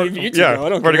going. If you two go, I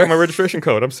don't I've already care. got my registration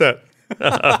code. I'm set.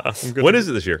 I'm good When to- is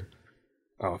it this year?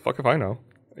 Oh, fuck if I know.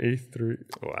 E3.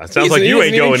 Well, it sounds like you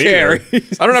ain't going either.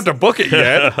 I don't have to book it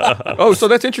yet. Oh, so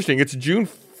that's interesting. It's June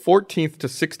 14th to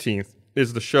 16th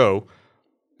is the show.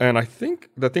 And I think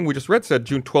the thing we just read said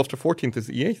June 12th to 14th is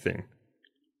the EA thing.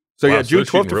 So Wow, yeah, so June they're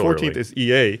 12th to shooting real 14th early. is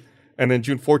EA. And then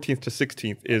June 14th to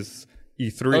 16th is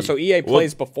E3. Oh, so EA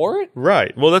plays before it?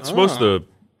 Right. Well, that's most of the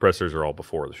pressers are all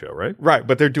before the show, right? Right,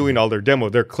 but they're doing all their demo.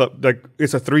 Their club, like,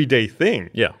 it's a 3-day thing.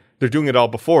 Yeah. They're doing it all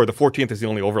before. The 14th is the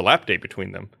only overlap day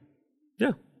between them.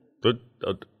 Yeah. But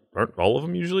aren't all of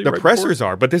them usually? The right pressers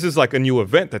are, but this is like a new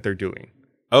event that they're doing.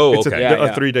 Oh, It's okay. a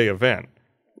 3-day event.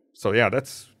 So yeah,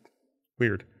 that's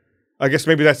weird. I guess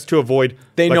maybe that's to avoid.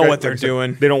 They know what I they're said,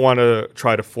 doing. They don't want to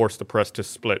try to force the press to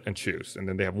split and choose, and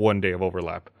then they have 1 day of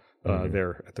overlap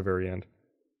there at the very end.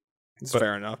 It's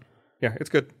fair enough. Yeah, it's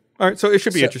good. All right, so it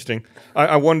should be interesting.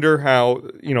 I wonder how,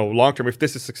 long term, if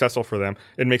this is successful for them,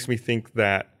 it makes me think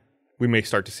that we may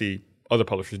start to see other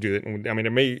publishers do it. And, I mean,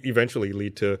 it may eventually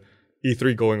lead to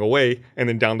E3 going away, and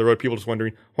then down the road, people just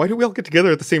wondering, why do we all get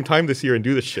together at the same time this year and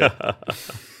do this shit?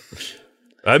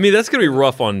 I mean, that's going to be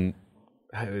rough on.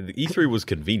 The E3 was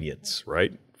convenience,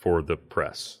 right, for the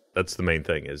press. That's the main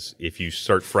thing, is if you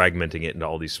start fragmenting it into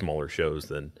all these smaller shows,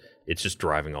 then it's just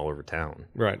driving all over town.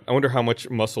 Right. I wonder how much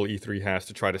muscle E3 has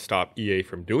to try to stop EA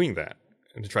from doing that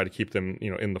and to try to keep them,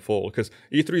 in the fold. Because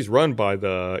E3 is run by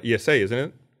the ESA, isn't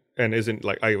it? And isn't,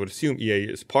 like, I would assume EA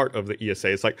is part of the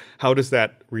ESA. It's like, how does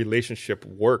that relationship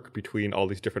work between all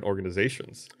these different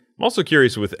organizations? I'm also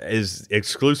curious with as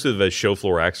exclusive as show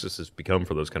floor access has become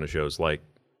for those kind of shows, like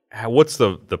what's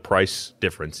the price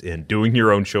difference in doing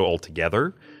your own show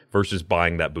altogether versus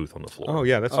buying that booth on the floor? Oh,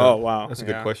 yeah. That's wow. That's a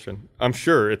good question. I'm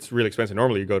sure it's really expensive.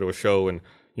 Normally you go to a show and,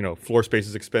 floor space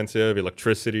is expensive,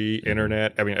 electricity,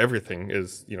 internet. I mean, everything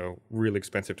is, really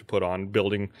expensive to put on,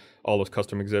 building all those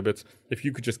custom exhibits. If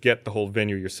you could just get the whole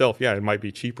venue yourself, yeah, it might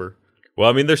be cheaper. Well,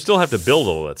 I mean, they still have to build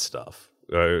all that stuff.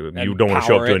 You don't want to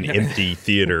show up power to an it. empty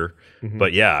theater.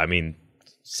 But yeah, I mean,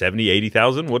 70,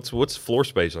 80,000? What's floor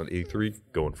space on E3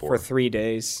 going for? For 3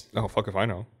 days. Oh, fuck if I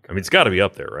know. I mean, it's got to be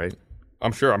up there, right?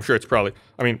 I'm sure it's probably,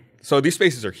 so these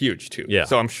spaces are huge too. Yeah.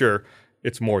 So I'm sure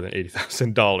it's more than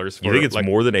 $80,000. You think it's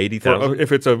more than 80,000?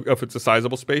 If it's a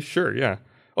sizable space, sure, yeah.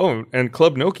 Oh, and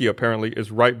Club Nokia apparently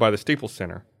is right by the Staples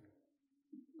Center.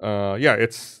 Yeah,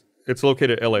 it's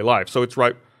located at LA Live, so it's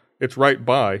right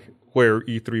by where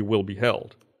E3 will be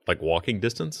held. Like walking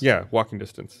distance? Yeah, walking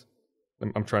distance.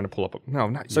 I'm trying to pull up. No,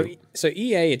 not you. So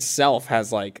EA itself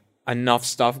has like enough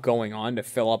stuff going on to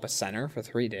fill up a center for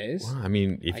 3 days. Well, I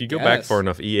mean, if you go back far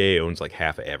enough, EA owns like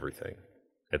half of everything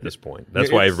at this point.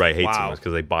 That's why everybody hates them, is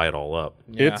because they buy it all up.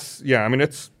 Yeah. I mean,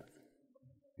 it's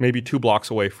maybe 2 blocks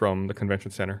away from the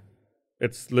convention center.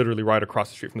 It's literally right across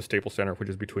the street from the Staples Center, which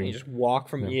is between. You just walk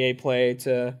from EA Play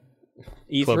to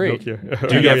E3. Club Nokia.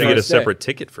 Do you have to get a separate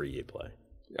ticket for EA Play?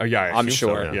 Yeah, I'm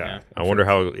sure. So, yeah. I wonder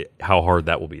how hard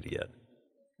that will be to get.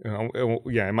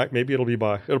 Yeah, maybe it'll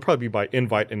probably be by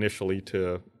invite initially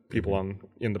to people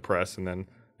in the press, and then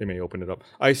they may open it up.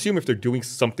 I assume if they're doing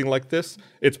something like this,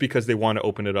 it's because they want to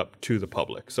open it up to the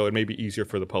public, so it may be easier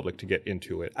for the public to get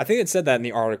into it. I think it said that in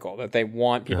the article, that they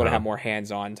want people to have more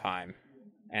hands-on time,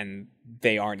 and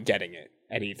they aren't getting it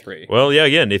at E3. Well, yeah,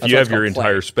 again, if you have your called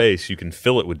entire Play. space, you can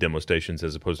fill it with demo stations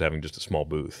as opposed to having just a small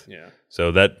booth. Yeah.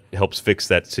 So that helps fix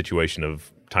that situation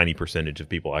of tiny percentage of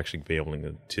people actually be able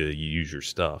to use your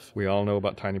stuff. We all know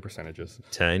about tiny percentages.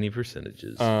 Tiny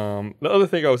percentages. The other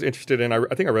thing I was interested in, I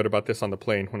think I read about this on the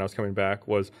plane when I was coming back,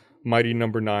 was Mighty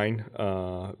Number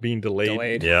 9 being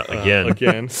delayed. Yeah,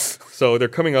 again. So they're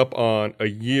coming up on a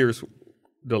year's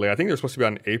delay. I think they're supposed to be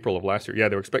out in April of last year. Yeah,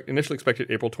 they were initially expected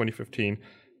April 2015,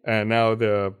 and now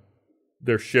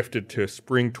they're shifted to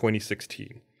spring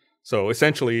 2016. So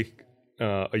essentially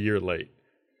a year late.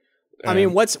 I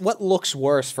mean, what looks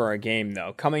worse for a game,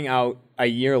 though? Coming out a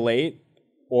year late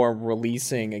or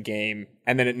releasing a game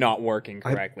and then it not working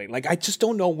correctly? I just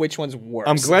don't know which one's worse.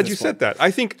 I'm glad you said that.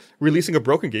 I think releasing a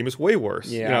broken game is way worse.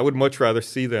 Yeah. I would much rather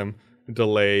see them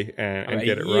delay and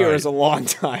get it right. A year is a long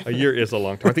time. A year is a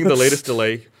long time. I think the latest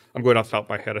delay, I'm going off the top of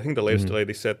my head, I think the latest delay,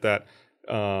 they said that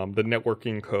the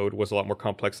networking code was a lot more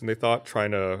complex than they thought,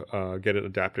 trying to get it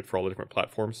adapted for all the different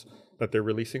platforms that they're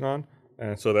releasing on.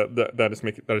 And so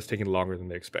that is taking longer than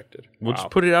they expected. We'll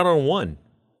just put it out on one.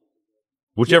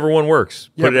 Whichever one works,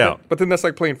 put it out. But then that's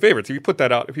like playing favorites. If you put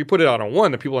it out on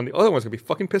one, the people on the other one's gonna be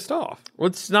fucking pissed off. Well,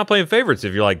 it's not playing favorites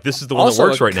if you're like, this is the one that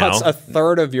works right now. Also, it cuts a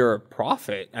third of your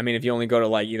profit. I mean, if you only go to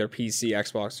like either PC,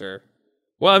 Xbox, or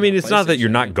well, I mean, it's not that you're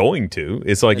not going to.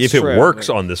 It's like if it works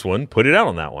on this one, put it out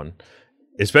on that one.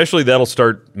 Especially that'll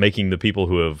start making the people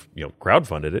who have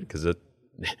crowdfunded it, because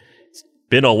it's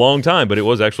been a long time, but it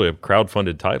was actually a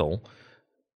crowdfunded title.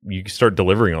 You can start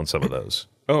delivering on some of those.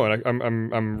 Oh, and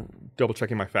I'm double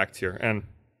checking my facts here, and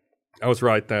I was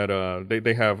right that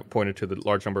they have pointed to the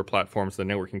large number of platforms, the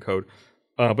networking code,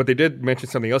 but they did mention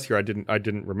something else here. I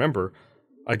didn't remember.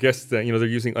 I guess that they're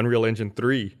using Unreal Engine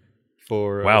 3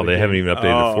 for. Wow, they haven't even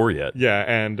updated 4 yet. Yeah,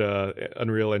 and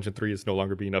Unreal Engine 3 is no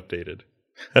longer being updated,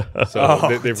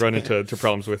 so they've run into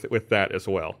problems with that as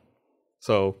well.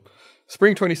 So,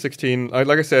 spring 2016.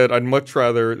 Like I said, I'd much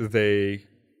rather they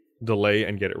delay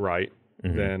and get it right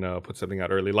than put something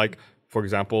out early. Like, for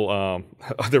example,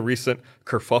 the recent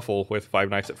kerfuffle with Five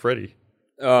Nights at Freddy.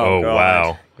 Oh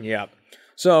wow. Yeah.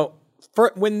 So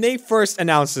when they first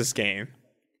announced this game,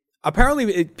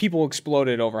 apparently people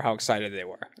exploded over how excited they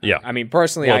were. Yeah. I mean,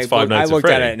 personally, I looked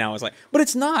at it and I was like, but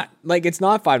it's not. Like, it's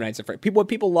not Five Nights at Freddy. What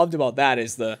people loved about that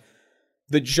is the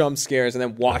jump scares and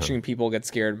then watching people get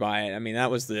scared by it. I mean, that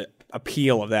was the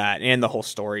appeal of that, and the whole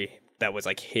story that was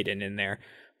like hidden in there.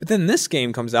 But then this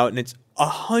game comes out and it's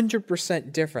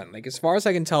 100% different. Like, as far as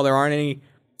I can tell, there aren't any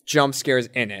jump scares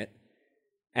in it.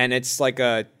 And it's like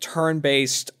a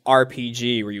turn-based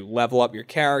RPG where you level up your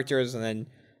characters, and then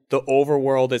the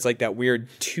overworld is like that weird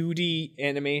 2D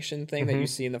animation thing that you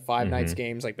see in the Five Nights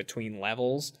games, like between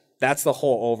levels. That's the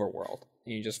whole overworld.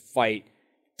 And you just fight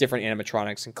different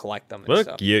animatronics and collect them. And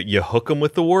stuff. You hook them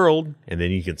with the world, and then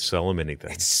you can sell them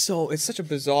anything. It's such a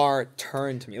bizarre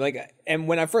turn to me. Like, and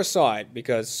when I first saw it,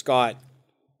 because Scott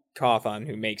Cawthon,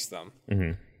 who makes them,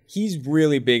 he's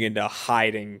really big into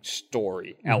hiding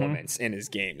story elements in his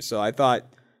games. So I thought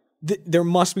there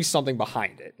must be something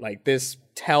behind it. Like, this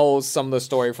tells some of the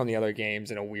story from the other games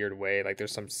in a weird way. Like,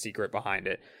 there's some secret behind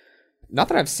it. Not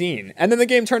that I've seen. And then the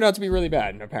game turned out to be really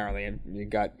bad, apparently, and it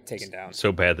got taken down.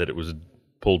 So bad that it was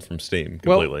pulled from Steam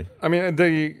completely. Well, I mean,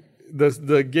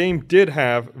 the game did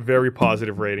have very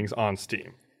positive ratings on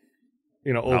Steam.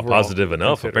 Overall, not positive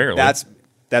enough, apparently.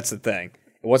 That's the thing.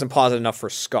 It wasn't positive enough for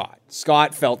Scott.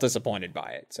 Scott felt disappointed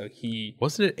by it, so he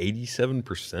wasn't it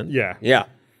 87%. Yeah.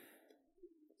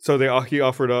 So he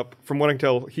offered up, from what I can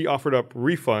tell, he offered up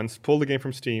refunds, pulled the game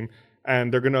from Steam,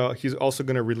 and he's also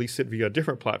gonna release it via a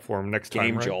different platform next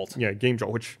time. GameJolt. Right? Yeah,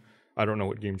 GameJolt, which I don't know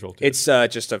what Game Jolt is.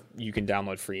 It's just you can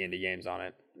download free indie games on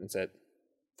it. That's it.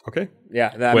 Okay.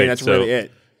 Yeah, I Wait, mean that's so- really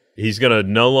it. He's gonna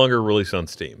no longer release on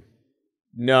Steam.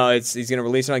 No, he's going to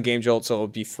release it on Game Jolt, so it'll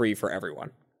be free for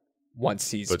everyone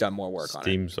once he's done more work on it.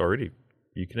 Steam's already.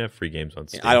 You can have free games on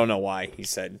Steam. I don't know why he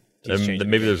said he's changing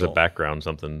Maybe Game there's a Jolt. background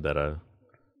something that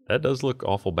does look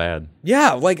awful bad.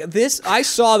 Yeah, like this. I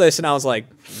saw this and I was like,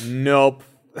 nope.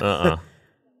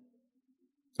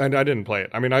 And I didn't play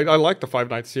it. I mean, I like the Five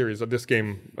Nights series. This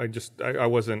game, I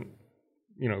wasn't,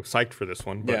 psyched for this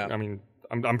one. But Yeah. I mean,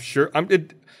 I'm sure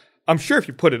if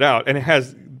you put it out and it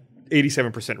has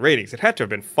 87% ratings, it had to have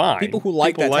been fine. People who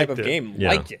like that type liked of it. game Yeah.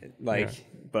 liked it.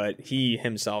 But he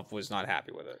himself was not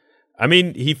happy with it. I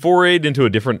mean, he forayed into a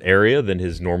different area than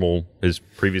his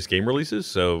previous game releases.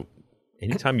 So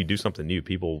anytime you do something new,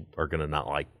 people are going to not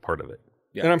like part of it.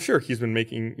 Yeah. And I'm sure he's been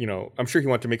making, I'm sure he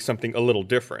wanted to make something a little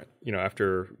different,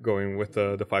 after going with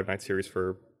the Five Nights series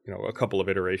for, a couple of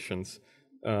iterations.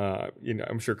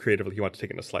 I'm sure creatively he wanted to take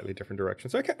it in a slightly different direction.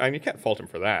 So you can't fault him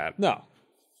for that. No.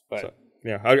 But So,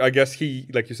 yeah, I guess he,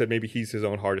 like you said, maybe he's his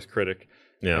own hardest critic.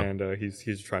 Yeah. And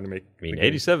he's trying to make. I mean,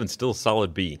 87 is still a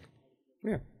solid B.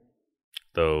 Yeah.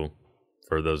 Though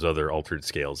for those other altered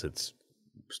scales, it's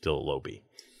still a low B.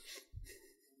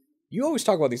 you always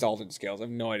talk about these altered scales. I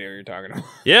have no idea what you're talking about.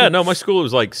 Yeah, no, my school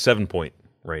was like 7-point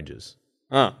ranges.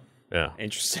 Huh. Yeah.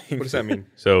 Interesting. What does that mean?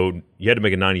 So you had to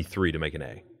make a 93 to make an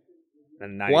A.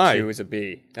 And 92 Why? is a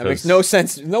B. That makes no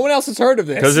sense. No one else has heard of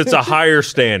this. Because it's a higher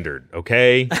standard,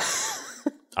 okay?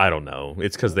 I don't know.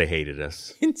 It's because they hated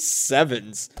us. in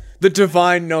sevens. The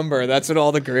divine number. That's what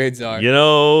all the grades are. You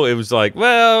know, it was like,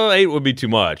 well, 8 would be too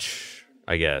much,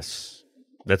 I guess.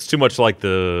 That's too much like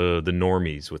the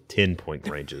normies with 10-point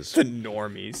ranges. The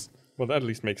normies. Well, that at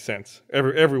least makes sense.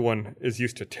 Everyone is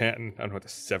used to 10. I don't know what the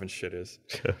 7 shit is.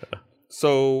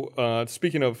 So,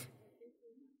 speaking of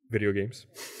video games.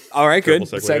 All right, good.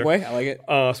 Terrible Segue. segue I like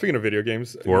it. Speaking of video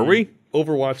games. Were we?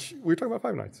 Overwatch. We were talking about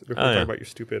Five Nights. Before we yeah. talking about your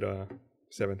stupid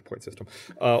 7-point system.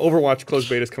 Overwatch closed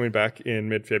beta is coming back in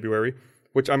mid-February,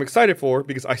 which I'm excited for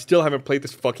because I still haven't played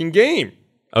this fucking game.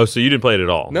 Oh, so you didn't play it at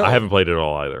all? No. I haven't played it at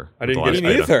all either. I didn't The get last it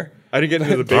beta. Neither. I didn't get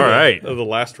into the beta All right. of the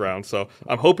last round, so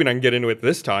I'm hoping I can get into it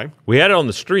this time. We had it on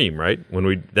the stream, right?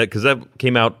 Because that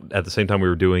came out at the same time we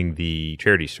were doing the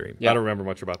charity stream. I don't remember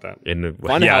much about that. And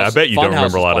Funhouse- I bet you don't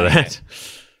Funhouse remember a is lot of playing that.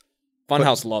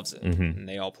 Funhouse loves it, Mm-hmm. and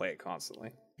they all play it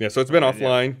constantly. Yeah, so it's been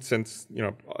offline since,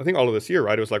 I think all of this year,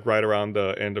 right? It was like right around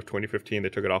the end of 2015 they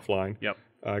took it offline. Yep.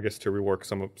 I guess to rework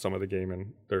some of the game,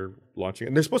 and they're launching.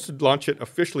 And they're supposed to launch it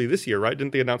officially this year, right?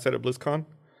 Didn't they announce that at BlizzCon?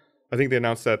 I think they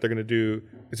announced that they're going to do.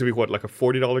 It's going to be what, like a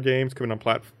 $40 game? It's coming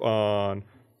on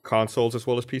consoles as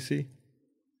well as PC.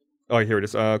 Oh, here it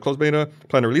is. Closed beta.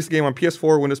 Plan to release the game on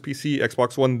PS4, Windows PC,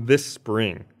 Xbox One this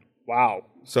spring. Wow.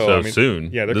 So I mean,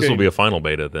 soon. Yeah, this will be a final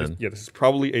beta then. Yeah, this is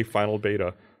probably a final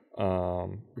beta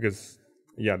because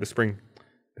this spring.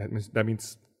 That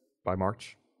means by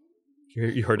March.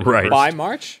 You heard it here Right. first. By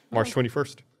March? March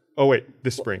 21st. Oh wait,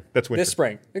 this spring. That's winter. This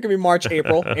spring. It could be March,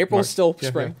 April. April's still Yeah,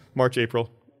 spring. yeah. March, April,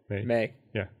 May. May.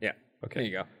 Yeah. Yeah. There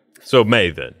you go. So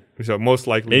May then. So most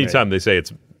likely May. Anytime they say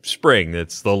it's spring,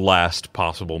 it's the last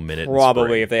possible minute. in Probably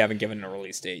spring. if they haven't given a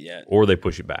release date yet. Or they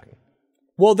push it back.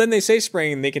 Well, then they say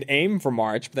spring, they could aim for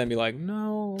March, but then be like,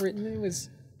 no, it was.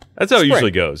 That's how it Spring.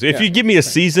 usually goes. If Yeah. you give me a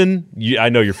season, I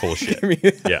know you're full of shit.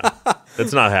 Yeah,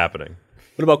 that's not happening.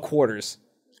 What about quarters?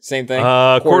 Same thing.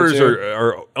 Quarters two?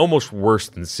 are almost worse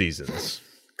than seasons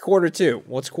Quarter two.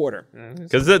 What's quarter?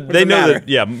 because they it know matter? that.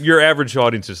 Yeah, your average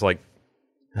audience is like,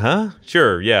 huh?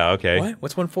 Sure, yeah, okay. What?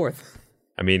 What's 1/4?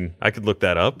 I mean, I could look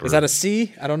that up. Is that a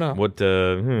C? I don't know. what?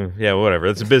 Yeah, whatever.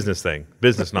 That's a business thing.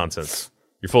 Business nonsense.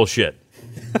 You're full of shit.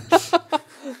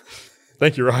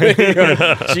 Thank you, Ryan.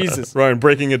 Jesus. Ryan,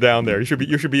 breaking it down there. You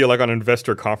should be like on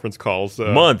investor conference calls.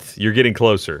 Month. You're getting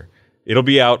closer. It'll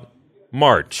be out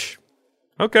March.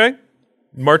 Okay,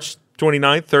 March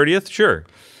 29th, 30th. Sure.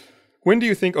 When do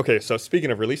you think? Okay, so speaking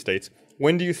of release dates,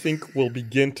 when do you think we'll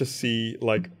begin to see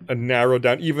like a narrowed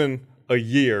down, even a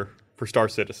year for Star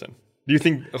Citizen? Do you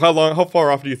think how far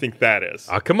off do you think that is?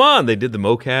 Come on. They did the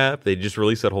mocap. They just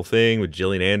released that whole thing with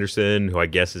Gillian Anderson, who I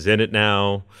guess is in it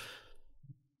now.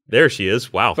 There she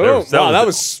is. Wow. That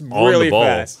was on really the ball.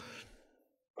 fast.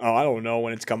 Oh, I don't know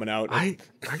when it's coming out. I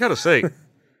gotta say,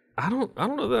 I don't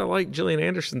know that I like Gillian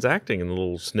Anderson's acting in the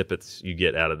little snippets you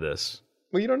get out of this.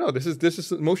 Well, you don't know. This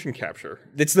is motion capture.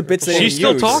 It's the bits they She's didn't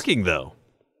still use. talking though.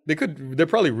 They're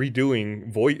probably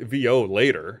redoing VO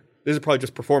later. This is probably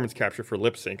just performance capture for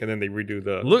lip sync, and then they redo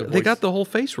the Look, the they voice. got the whole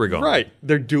face rig on. Right.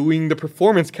 They're doing the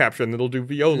performance capture, and then they'll do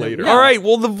VO later. All right.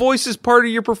 Well, the voice is part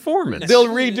of your performance. They'll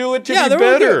redo it to Yeah, be they're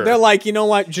better. They're like, you know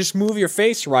what? Just move your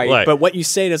face right, Right. but what you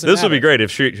say doesn't This matter. would be great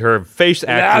if her face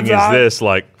acting is this,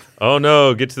 like, oh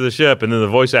no, get to the ship, and then the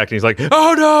voice acting is like,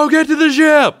 oh no, get to the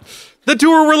ship. The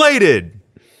two are related.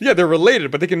 Yeah, they're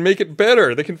related, but they can make it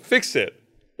better. They can fix it.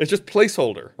 It's just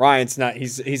placeholder. Ryan's not.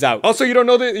 He's out. Also, you don't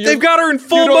know that They've got her in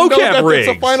full you don't know mocap that rigs.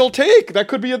 It's a final take. That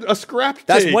could be a scrapped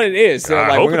That's take. what it is. They're I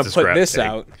like, hope we're gonna it's a put scrap this take.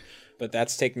 out, but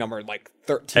that's take number like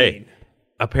 13. Hey,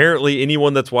 apparently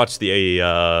anyone that's watched the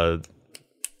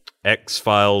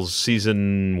X-Files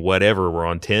season whatever, we're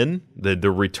on 10,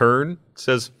 the return,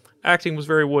 says acting was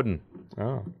very wooden.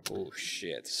 Oh. Oh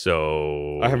shit.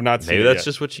 So I have not seen maybe it that's yet.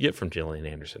 just what you get from Gillian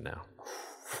Anderson now.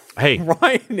 Hey,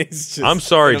 Ryan is just. I'm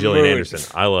sorry, in a Gillian mood.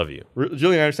 Anderson. I love you.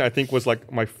 Gillian Anderson, I think, was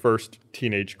like my first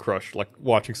teenage crush, like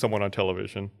watching someone on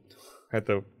television. Had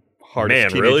the hardest Man,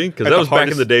 teenage, really? Because had that the was back in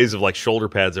hardest- the days of like shoulder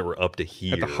pads that were up to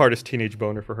here. had the hardest teenage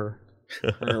boner for her.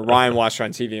 Ryan watched her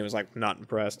on TV and was like, not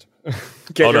impressed.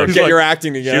 Get, Oh, no, your, she's get like- your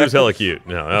acting together. She was hella cute.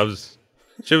 No, I was.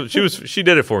 She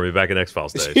did it for me back in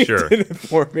X-Files days. Sure. Did it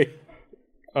for me.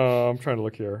 I'm trying to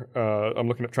look here. I'm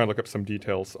trying to look up some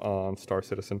details on Star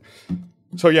Citizen.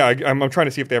 So yeah, I'm trying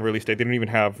to see if they have a release date. They don't even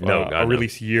have No, God, a no.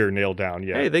 release year nailed down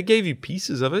yet. Hey, they gave you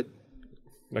pieces of it.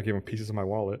 I gave them pieces of my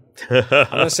wallet. I'm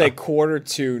gonna say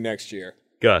Q2 next year.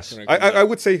 Gus. I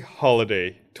would say holiday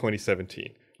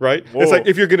 2017. Right? Whoa. It's like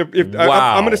if you're gonna.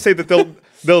 Wow. I'm gonna say that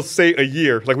they'll say a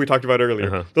year, like we talked about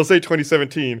earlier. They'll say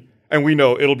 2017, and we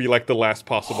know it'll be like the last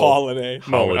possible Holiday.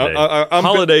 moment. Holiday. I'm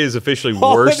Holiday is officially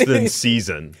worse than Holiday.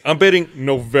 season. I'm betting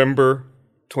November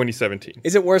 2017.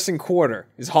 Is it worse than quarter?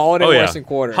 Is holiday Oh, yeah. worse than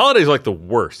quarter? Holiday's like the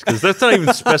worst because that's not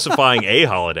even specifying a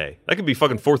holiday. That could be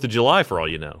fucking 4th of July for all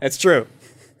you know. That's true.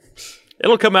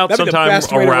 It'll come out That'd be the sometime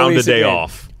best way to around a release a day game.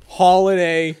 off.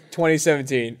 Holiday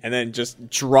 2017, and then just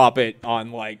drop it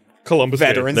on like Columbus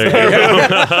Veterans Day. There you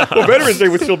Day. Well, Veterans Day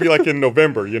would still be like in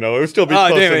November, you know? It would still be Oh,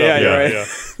 close damn it, enough. yeah, you're yeah.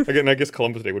 Again, I guess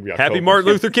Columbus Day would be October. Happy Martin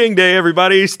Luther King Day,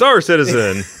 everybody! Star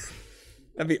Citizen.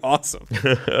 That'd be awesome.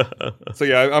 So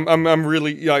yeah, I'm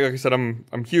really, yeah, like I said, I'm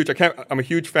huge. I'm a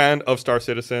huge fan of Star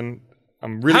Citizen.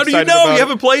 I'm really How do you excited know about you it.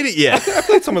 haven't played it yet? I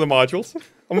played some of the modules.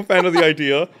 I'm a fan of the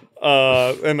idea,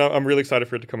 and I'm really excited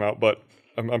for it to come out. But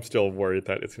I'm still worried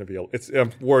that it's going to be.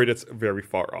 I'm worried it's very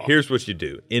far off. Here's what you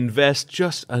do: invest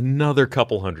just another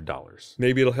couple $100.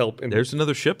 Maybe it'll help. There's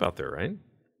another ship out there, right?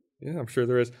 Yeah, I'm sure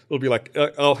there is. It'll be like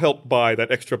I'll help buy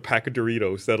that extra pack of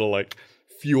Doritos that'll like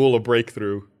fuel a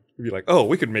breakthrough. It'll be like, oh,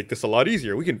 we could make this a lot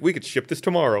easier. We could ship this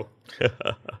tomorrow.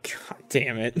 God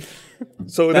damn it.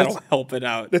 So That'll help it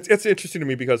out. That's interesting to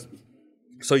me because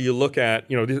so you look at,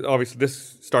 you know, obviously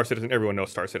this Star Citizen, everyone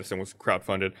knows Star Citizen was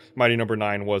crowdfunded. Mighty Number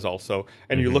 9 was also.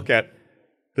 And you look at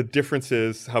the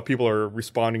differences, how people are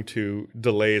responding to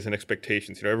delays and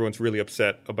expectations. You know, everyone's really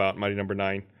upset about Mighty Number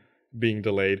 9 being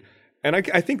delayed. And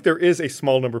I think there is a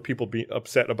small number of people being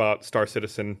upset about Star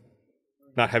Citizen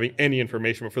not having any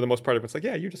information, but for the most part, it's like,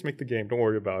 yeah, you just make the game. Don't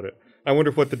worry about it. I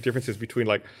wonder what the difference is between,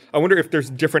 like, I wonder if there's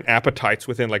different appetites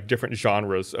within, like, different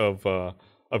genres of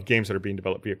games that are being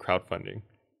developed via crowdfunding.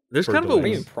 There's For kind of I a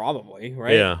mean, probably,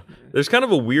 right? Yeah. There's kind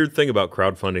of a weird thing about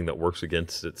crowdfunding that works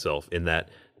against itself in that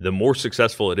the more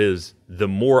successful it is, the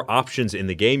more options in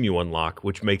the game you unlock,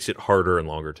 which makes it harder and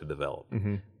longer to develop.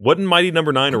 Wasn't Mighty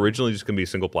Number 9 originally just going to be a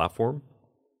single platform?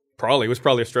 It was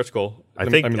probably a stretch goal. I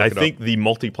think the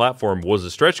multi-platform was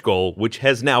a stretch goal, which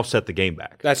has now set the game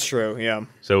back. That's true, yeah.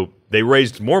 So they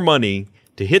raised more money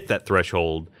to hit that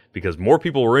threshold because more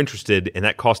people were interested, and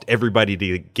that cost everybody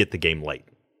to get the game late.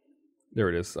 There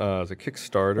it is. It's a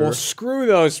Kickstarter. Well, screw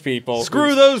those people. Screw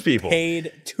who those people.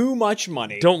 Paid too much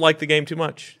money. Don't like the game too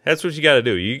much. That's what you got to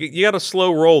do. You got to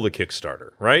slow roll the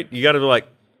Kickstarter, right? You got to be like,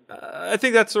 I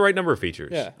think that's the right number of features.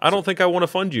 Yeah. I don't think I want to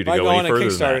fund you to If I go go on any a further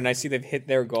Kickstarter than and that. I see they've hit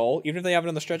their goal, even if they have it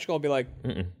on the stretch goal, I'll be like,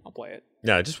 I'll play it.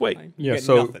 Yeah, just wait. Yeah, Get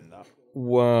so nothing,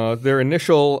 though. their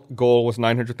initial goal was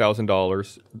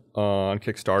 $900,000 on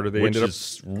Kickstarter. Which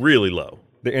is really low.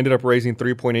 They ended up raising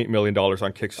 $3.8 million on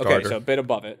Kickstarter. Okay, so a bit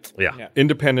above it. Yeah.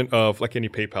 Independent of like any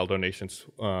PayPal donations,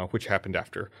 which happened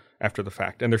after the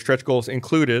fact. And their stretch goals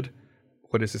included,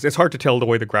 what is this? It's hard to tell the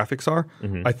way the graphics are.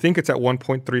 I think it's at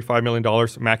 $1.35 million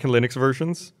Mac and Linux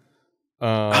versions.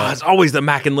 It's always the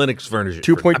Mac and Linux version.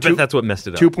 2.2 I bet that's what messed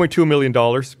it up. $2.2 million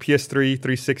PS3,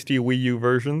 360, Wii U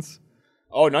versions.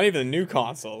 Oh, not even the new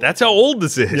console. That's how old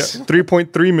this is.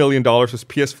 $3.3 million was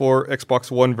PS4,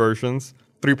 Xbox One versions.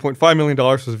 $3.5 million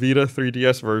was Vita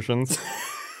 3DS versions.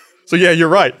 So yeah, you're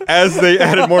right. As they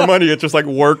added more money, it's just like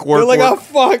work. They're like, oh,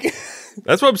 fuck.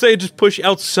 That's what I'm saying. Just push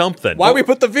out something. Why we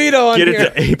put the veto on get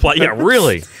here? it to A+? Yeah,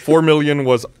 really. $4 million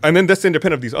was, and then that's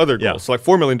independent of these other goals. Yeah. So like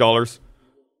 $4 million,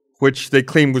 which they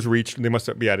claim was reached. They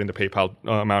must be adding the PayPal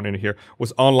amount in here.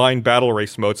 Was online battle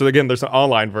race mode. So again, there's an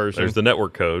online version. There's the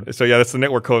network code. So yeah, that's the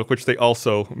network code, which they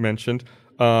also mentioned.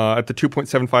 At the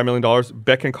 $2.75 million,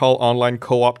 Beck and Call online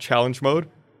co-op challenge mode.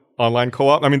 Online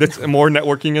co-op. I mean, that's more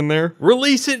networking in there.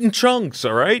 Release it in chunks,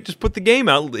 all right? Just put the game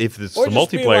out if it's Or the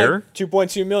just be multiplayer. like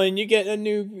 2.2 million, you get a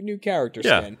new character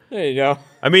Yeah. skin. There you go.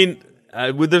 I mean,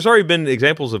 there's already been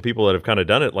examples of people that have kind of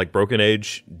done it. Like Broken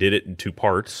Age did it in 2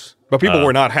 parts. But people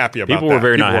were not happy about that. people were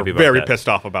very not happy about very that. pissed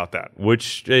off about that.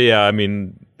 Which, yeah, I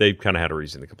mean, they kind of had a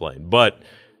reason to complain. But,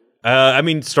 I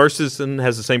mean, Star Citizen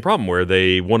has the same problem where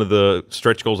one of the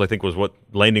stretch goals, I think, was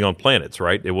landing on planets,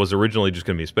 right? It was originally just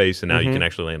going to be space, and now you can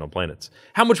actually land on planets.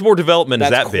 How much more development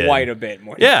has That's that been? quite a bit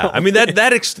more. Yeah, I mean,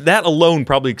 that alone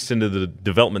probably extended the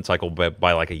development cycle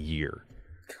by like a year.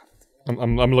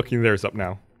 I'm looking theirs up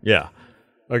now. Yeah.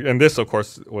 Like, and this, of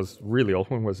course, was really old.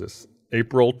 When was this?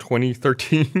 April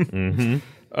 2013.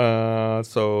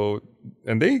 So,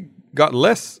 and they got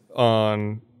less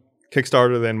on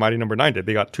Kickstarter than Mighty Number 9 did.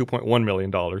 They got $2.1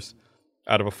 million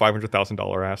out of a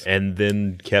 $500,000 ask. And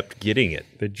then kept getting it.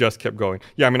 They just kept going.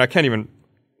 Yeah, I mean, you can't even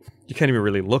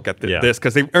really look at Yeah. this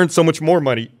because they earned so much more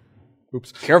money.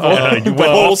 Oops. Careful. You the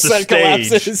went whole off the set stage.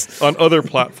 collapses. On other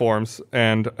platforms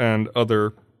and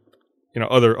other,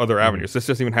 other avenues. This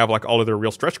doesn't even have like all of their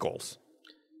real stretch goals.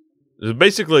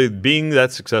 Basically, being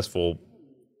that successful,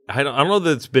 I don't know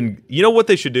that it's been. You know what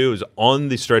they should do is on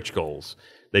the stretch goals,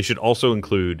 they should also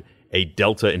include a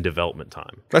delta in development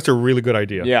time. That's a really good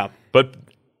idea. Yeah. But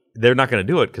they're not going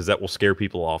to do it because that will scare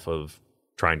people off of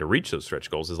trying to reach those stretch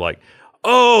goals. It's like,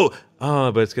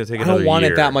 but it's going to take I another don't want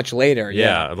year. it that much later.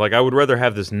 Yeah, like I would rather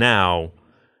have this now,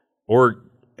 or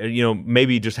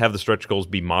maybe just have the stretch goals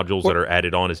be modules that are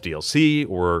added on as DLC,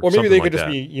 or Or maybe something they like could just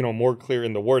that. be, more clear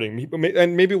in the wording.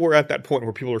 And maybe we're at that point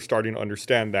where people are starting to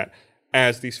understand that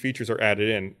as these features are added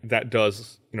in, that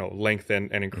does, lengthen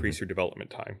and increase your development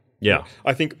time. Yeah.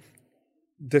 I think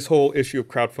this whole issue of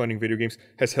crowdfunding video games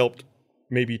has helped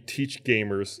maybe teach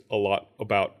gamers a lot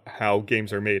about how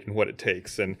games are made and what it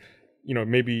takes. And,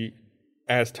 maybe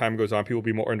as time goes on, people will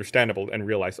be more understandable and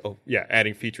realize, oh, yeah,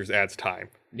 adding features adds time.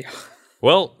 Yeah.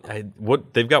 Well,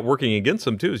 what they've got working against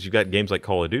them, too, is you've got games like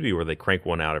Call of Duty where they crank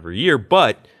one out every year,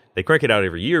 but they crank it out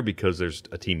every year because there's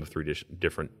a team of 3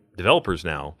 different developers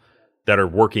now that are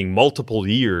working multiple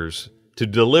years to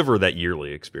deliver that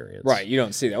yearly experience. Right. You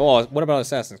don't see that. Well, what about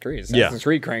Assassin's Creed? Assassin's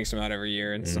Creed cranks them out every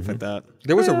year and stuff like that.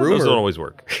 There was a rumor. Those don't always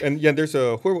work. And yeah, we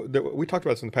talked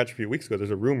about this in the patch a few weeks ago. There's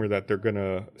a rumor that they're going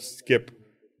to skip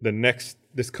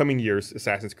this coming year's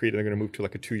Assassin's Creed and they're going to move to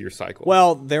like a 2-year cycle.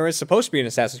 Well, there is supposed to be an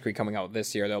Assassin's Creed coming out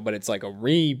this year, though, but it's like a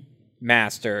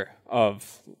remaster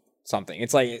of something.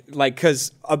 It's like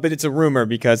because, but it's a rumor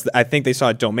because I think they saw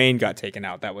a domain got taken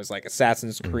out that was like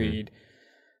Assassin's Creed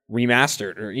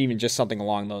remastered or even just something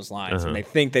along those lines. And they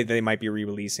think that they might be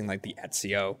re-releasing like the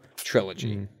Ezio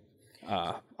trilogy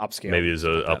upscale. Maybe as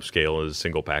a upscale as a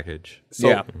single package. So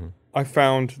yeah. I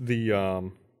found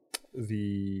the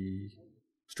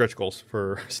stretch goals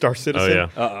for Star Citizen. Oh, yeah.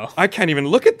 Uh-oh. I can't even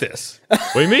look at this.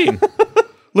 What do you mean?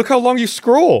 Look how long you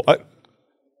scroll.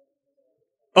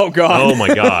 Oh, God. Oh,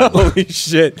 my God. Holy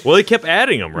shit. Well, they kept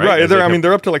adding them, right? Right. As they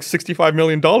They're up to like $65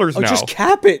 million now. Just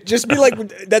cap it. Just be like,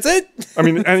 that's it? I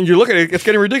mean, and you look at it, it's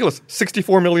getting ridiculous.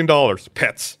 $64 million.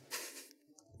 Pets.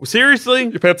 Seriously?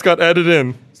 Your pets got added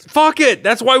in. Fuck it.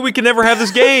 That's why we can never have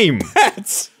this game.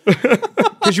 Pets.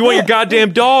 Because you want your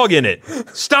goddamn dog in it.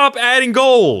 Stop adding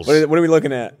goals. What are we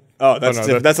looking at? Oh, that's no,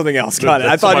 different. That's something else. Got it. I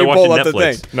that's thought you somebody pulled up the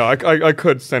watching thing. Netflix. No, I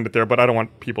could send it there, but I don't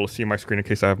want people to see my screen in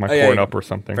case I have my yeah, porn yeah. up or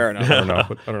something. Fair enough. I don't know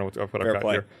what I've got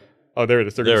play. here. Oh, there it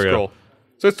is. They're There going to we go. scroll.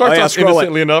 So it starts Oh, yeah, off scroll it.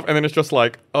 innocently enough, and then it's just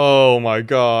like, oh my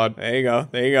God. There you go.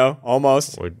 There you go.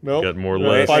 Almost. We Nope. got more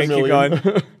Right. less. 5 Keep million.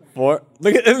 going. 4.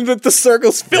 Look at the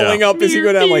circles filling Yeah. up as you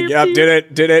go down. Like, yep,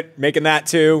 did it. Making that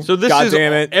too. So this God is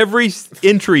damn it. every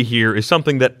entry here is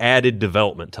something that added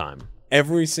development time.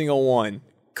 Every single one.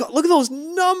 God, look at those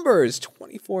numbers.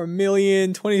 24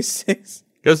 million, 26.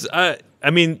 Because I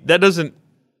mean that doesn't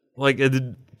like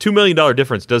the $2 million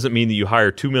difference doesn't mean that you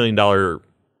hire $2 million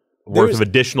worth of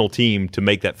additional team to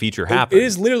make that feature happen. It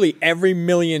is literally every $1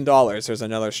 million. There's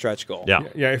another stretch goal. Yeah.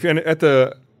 Yeah, if you're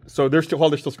so while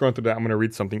they're still scrolling through that, I'm going to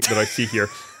read something that I see here.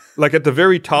 Like at the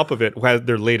very top of it has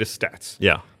their latest stats.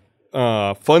 Yeah.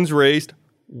 Funds raised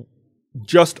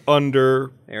just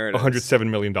under There it is. $107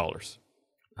 million.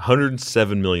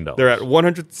 $107 million. They're at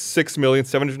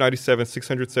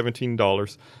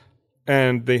 $106,797,617,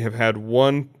 and they have had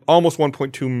almost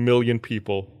 1.2 million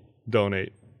people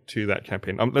donate to that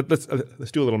campaign. Let's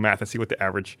do a little math and see what the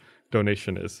average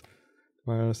donation is.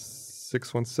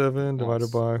 617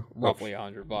 divided by roughly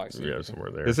 $100. Yeah,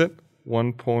 somewhere there. Is it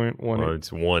 1.1? Well,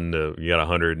 it's one to you got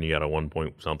 100 and you got a 1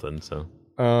 point something. So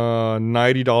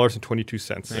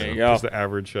 $90.22. There you go. Is the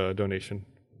average donation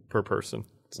per person.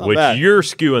 It's not which bad. you're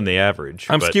skewing the average.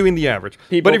 I'm but- skewing the average.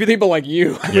 People, but if you people like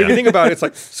you. If you think about it, it's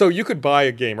like, so you could buy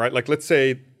a game, right? Like, let's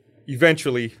say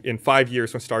eventually in 5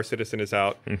 years when Star Citizen is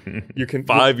out, you can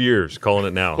 5 years, calling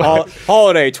it now.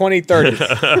 Holiday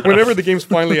 2030. whenever the game's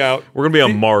finally out, We're gonna be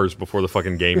on Mars before the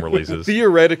fucking game releases.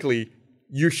 theoretically,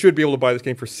 you should be able to buy this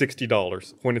game for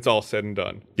 $60 when it's all said and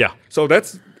done. Yeah, So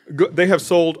that's good. They have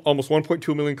sold almost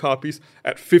 1.2 million copies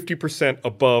at 50%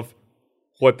 above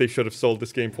what they should have sold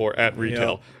this game for at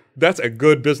retail. That's a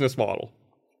good business model.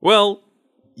 well,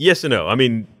 yes and no. I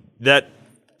mean, that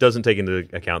doesn't take into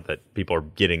account that people are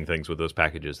getting things with those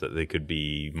packages that they could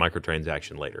be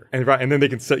microtransaction later. And right, and then they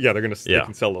can sell. Yeah, they Yeah.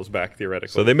 can sell those back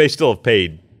theoretically. So they may still have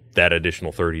paid that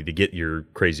additional 30 to get your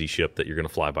crazy ship that you're going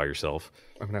to fly by yourself.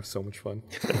 I'm gonna have so much fun.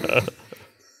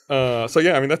 So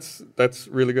yeah, I mean that's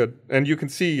really good, and you can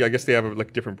see. I guess they have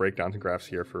like different breakdowns and graphs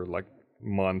here for like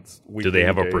months. Do Weekly, they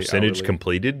have a day, percentage hourly.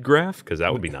 completed graph? Because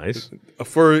that would be nice.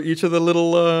 For each of the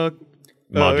little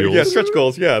Modules. yeah, stretch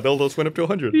goals. Yeah, they'll just win up to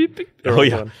 100. They're Oh all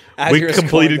yeah, done. As we you're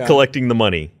completed scrolling down. collecting the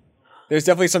money. There's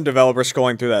definitely some developers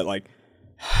scrolling through that, like,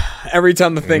 every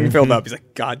time the thing filled up, he's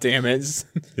like, God damn it.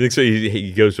 You think so?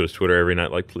 He goes to his Twitter every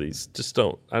night, like, please, just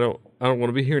don't. I don't want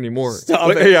to be here anymore. Stop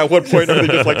Like, it. yeah, at what point are they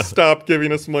just like stop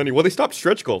giving us money? Well, they stopped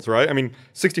stretch goals, right? I mean,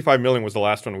 65 million was the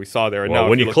last one we saw there. And Well, now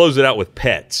when if you look- close it out with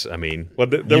pets, I mean, Well,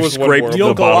 there you've was one scraped more. the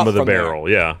You'll go bottom up of the from there. barrel.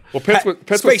 Yeah. well, pets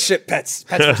was Spaceship pets.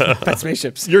 Pet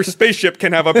spaceships. your spaceship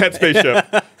can have a pet spaceship.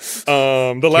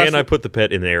 The last Can I put the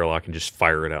pet in the airlock and just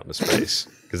fire it out into space?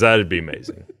 Because that'd be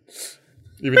amazing.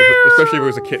 even if, especially if it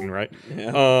was a kitten, right?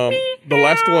 The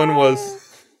last one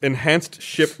was enhanced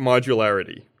ship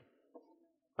modularity.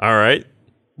 All right.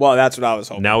 Well, that's what I was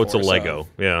hoping Now it's a for, so- Lego.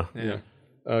 Yeah. Yeah.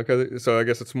 So I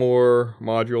guess it's more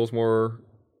modules, more.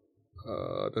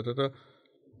 Oh,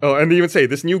 and they even say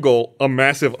this new goal, a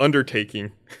massive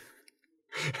undertaking.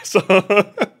 So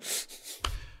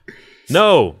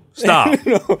No. Stop.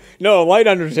 No, light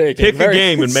undertaking. Pick a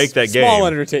game and make that Small game.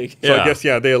 undertaking. So Yeah. I guess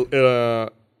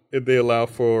they allow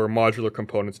for modular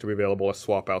components to be available as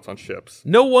swap outs on ships.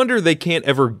 No wonder they can't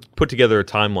ever put together a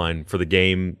timeline for the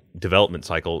game development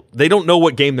cycle. They don't know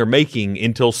what game they're making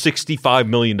until $65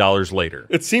 million later.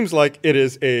 It seems like it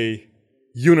is a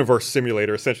universe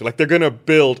simulator essentially. Like they're gonna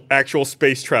build actual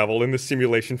space travel in this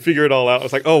simulation, figure it all out.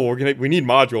 It's like, oh, we need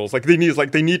modules. Like they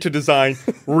need to design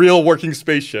real working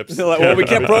spaceships. They're like, well, we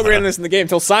can't program this in the game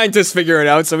until scientists figure it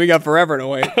out, so we got forever to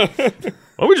wait. Why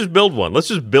don't we just build one? Let's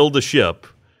just build a ship,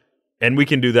 and we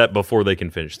can do that before they can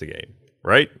finish the game,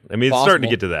 right? I mean, it's starting to Possible.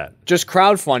 get to that. Just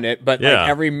crowdfund it, but Yeah. like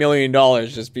every $1 million,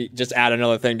 just add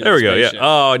another thing to There the we go. Yeah. spaceship.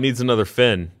 Oh, it needs another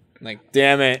fin. Like,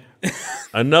 damn it.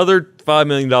 Another $5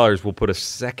 million. We'll put a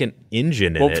second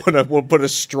engine in it We'll put a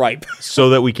stripe. so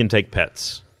that we can take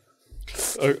pets.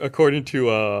 According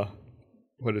to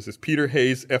what is this? Peter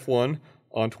Hayes F1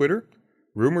 on Twitter,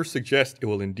 rumors suggest it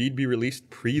will indeed be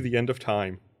released pre the end of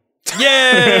time.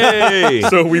 Yay!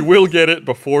 So we will get it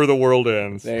before the world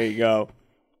ends. There you go.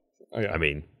 Oh, yeah. I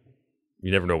mean,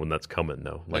 you never know when that's coming,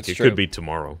 though. Like, That's it true. could be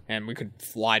tomorrow. And we could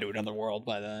fly to another world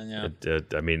by then, yeah.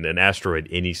 I mean, an asteroid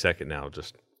any second now.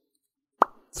 Just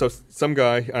So some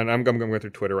guy, and I'm going through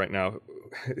Twitter right now.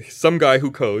 Some guy who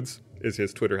codes is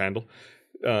his Twitter handle.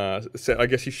 Said, I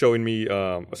guess he's showing me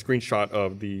a screenshot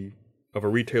of a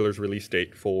retailer's release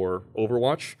date for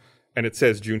Overwatch, and it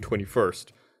says June 21st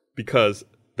because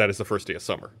that is the first day of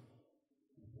summer.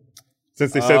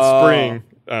 Since they said spring,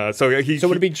 so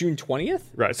would it be June 20th?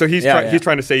 right? So he's Yeah, yeah. he's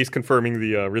trying to say he's confirming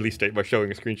the release date by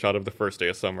showing a screenshot of the first day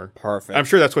of summer. Perfect. I'm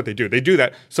sure that's what they do. They do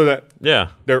that so that yeah.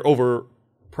 they're over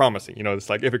promising. You know, it's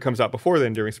like if it comes out before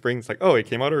then during spring, it's like, oh, it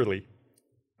came out early.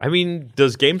 I mean,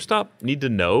 does GameStop need to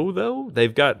know though?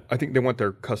 They've got I think they want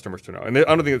their customers to know, and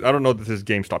I don't know that this is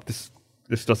GameStop.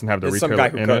 This doesn't have the It's some retailer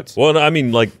guy who in codes. it. well, I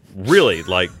mean, like really,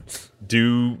 like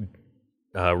do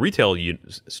retail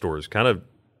stores kind of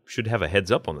should have a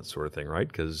heads up on that sort of thing, right?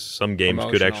 Because some games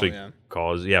could Promotional, actually yeah.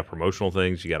 cause promotional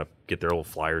things. You got to get their little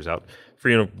flyers out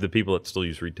for the people that still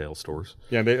use retail stores.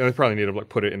 Yeah, they probably need to like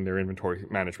put it in their inventory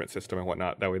management system and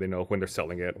whatnot. That way they know when they're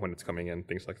selling it, when it's coming in,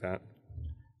 things like that.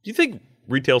 Do you think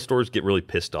retail stores get really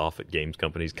pissed off at games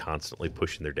companies constantly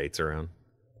pushing their dates around?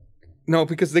 No,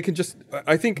 because they can just.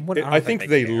 I think don't I think think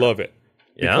they they care. love it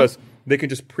Yeah? because they can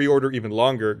just pre-order even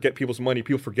longer, get people's money.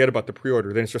 People forget about the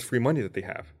pre-order, then it's just free money that they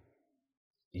have.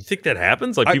 You think that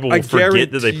happens? Like people I will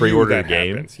forget that they guarantee pre-ordered that a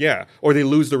game? happens. Yeah. Or they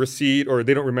lose the receipt, or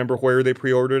they don't remember where they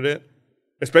pre-ordered it.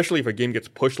 Especially if a game gets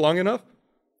pushed long enough.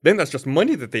 Then that's just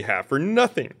money that they have for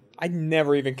nothing. I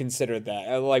never even considered that.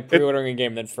 I like pre-ordering a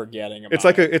game and then forgetting about It's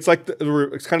like it. it's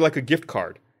kind of like a gift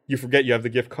card. You forget you have the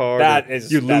gift card.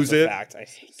 That's you lose a it. fact. I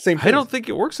hate Same thing. I don't think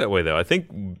it works that way though. I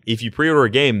think if you pre-order a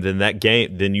game,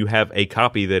 then you have a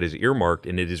copy that is earmarked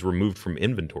and it is removed from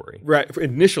inventory. Right,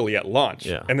 initially at launch,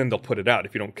 Yeah. and then they'll put it out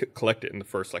if you don't collect it in the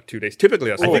first 2 days. Typically,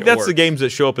 that's I the way think it that's works. the games that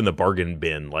show up in the bargain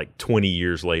bin like 20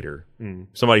 years later.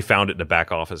 Somebody found it in the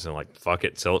back office and like, fuck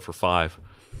it, sell it for $5.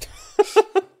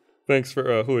 Thanks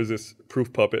for who is this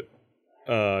Proof Puppet?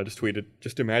 Just tweeted.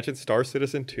 Just imagine Star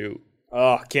Citizen 2.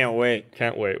 Oh, can't wait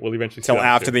Can't wait. We'll eventually till see that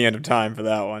after soon. the end of time for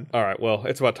that one. All right. Well,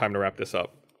 it's about time to wrap this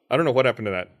up. I don't know what happened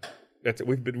to that.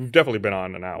 We've definitely been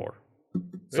on an hour.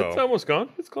 So It's almost gone.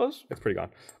 It's close. it's pretty gone.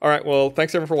 All right. Well,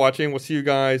 thanks everyone for watching. We'll see you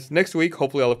guys next week.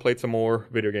 Hopefully, I'll have played some more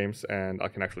video games and I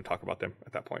can actually talk about them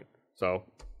at that point. So,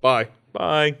 bye.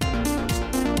 Bye.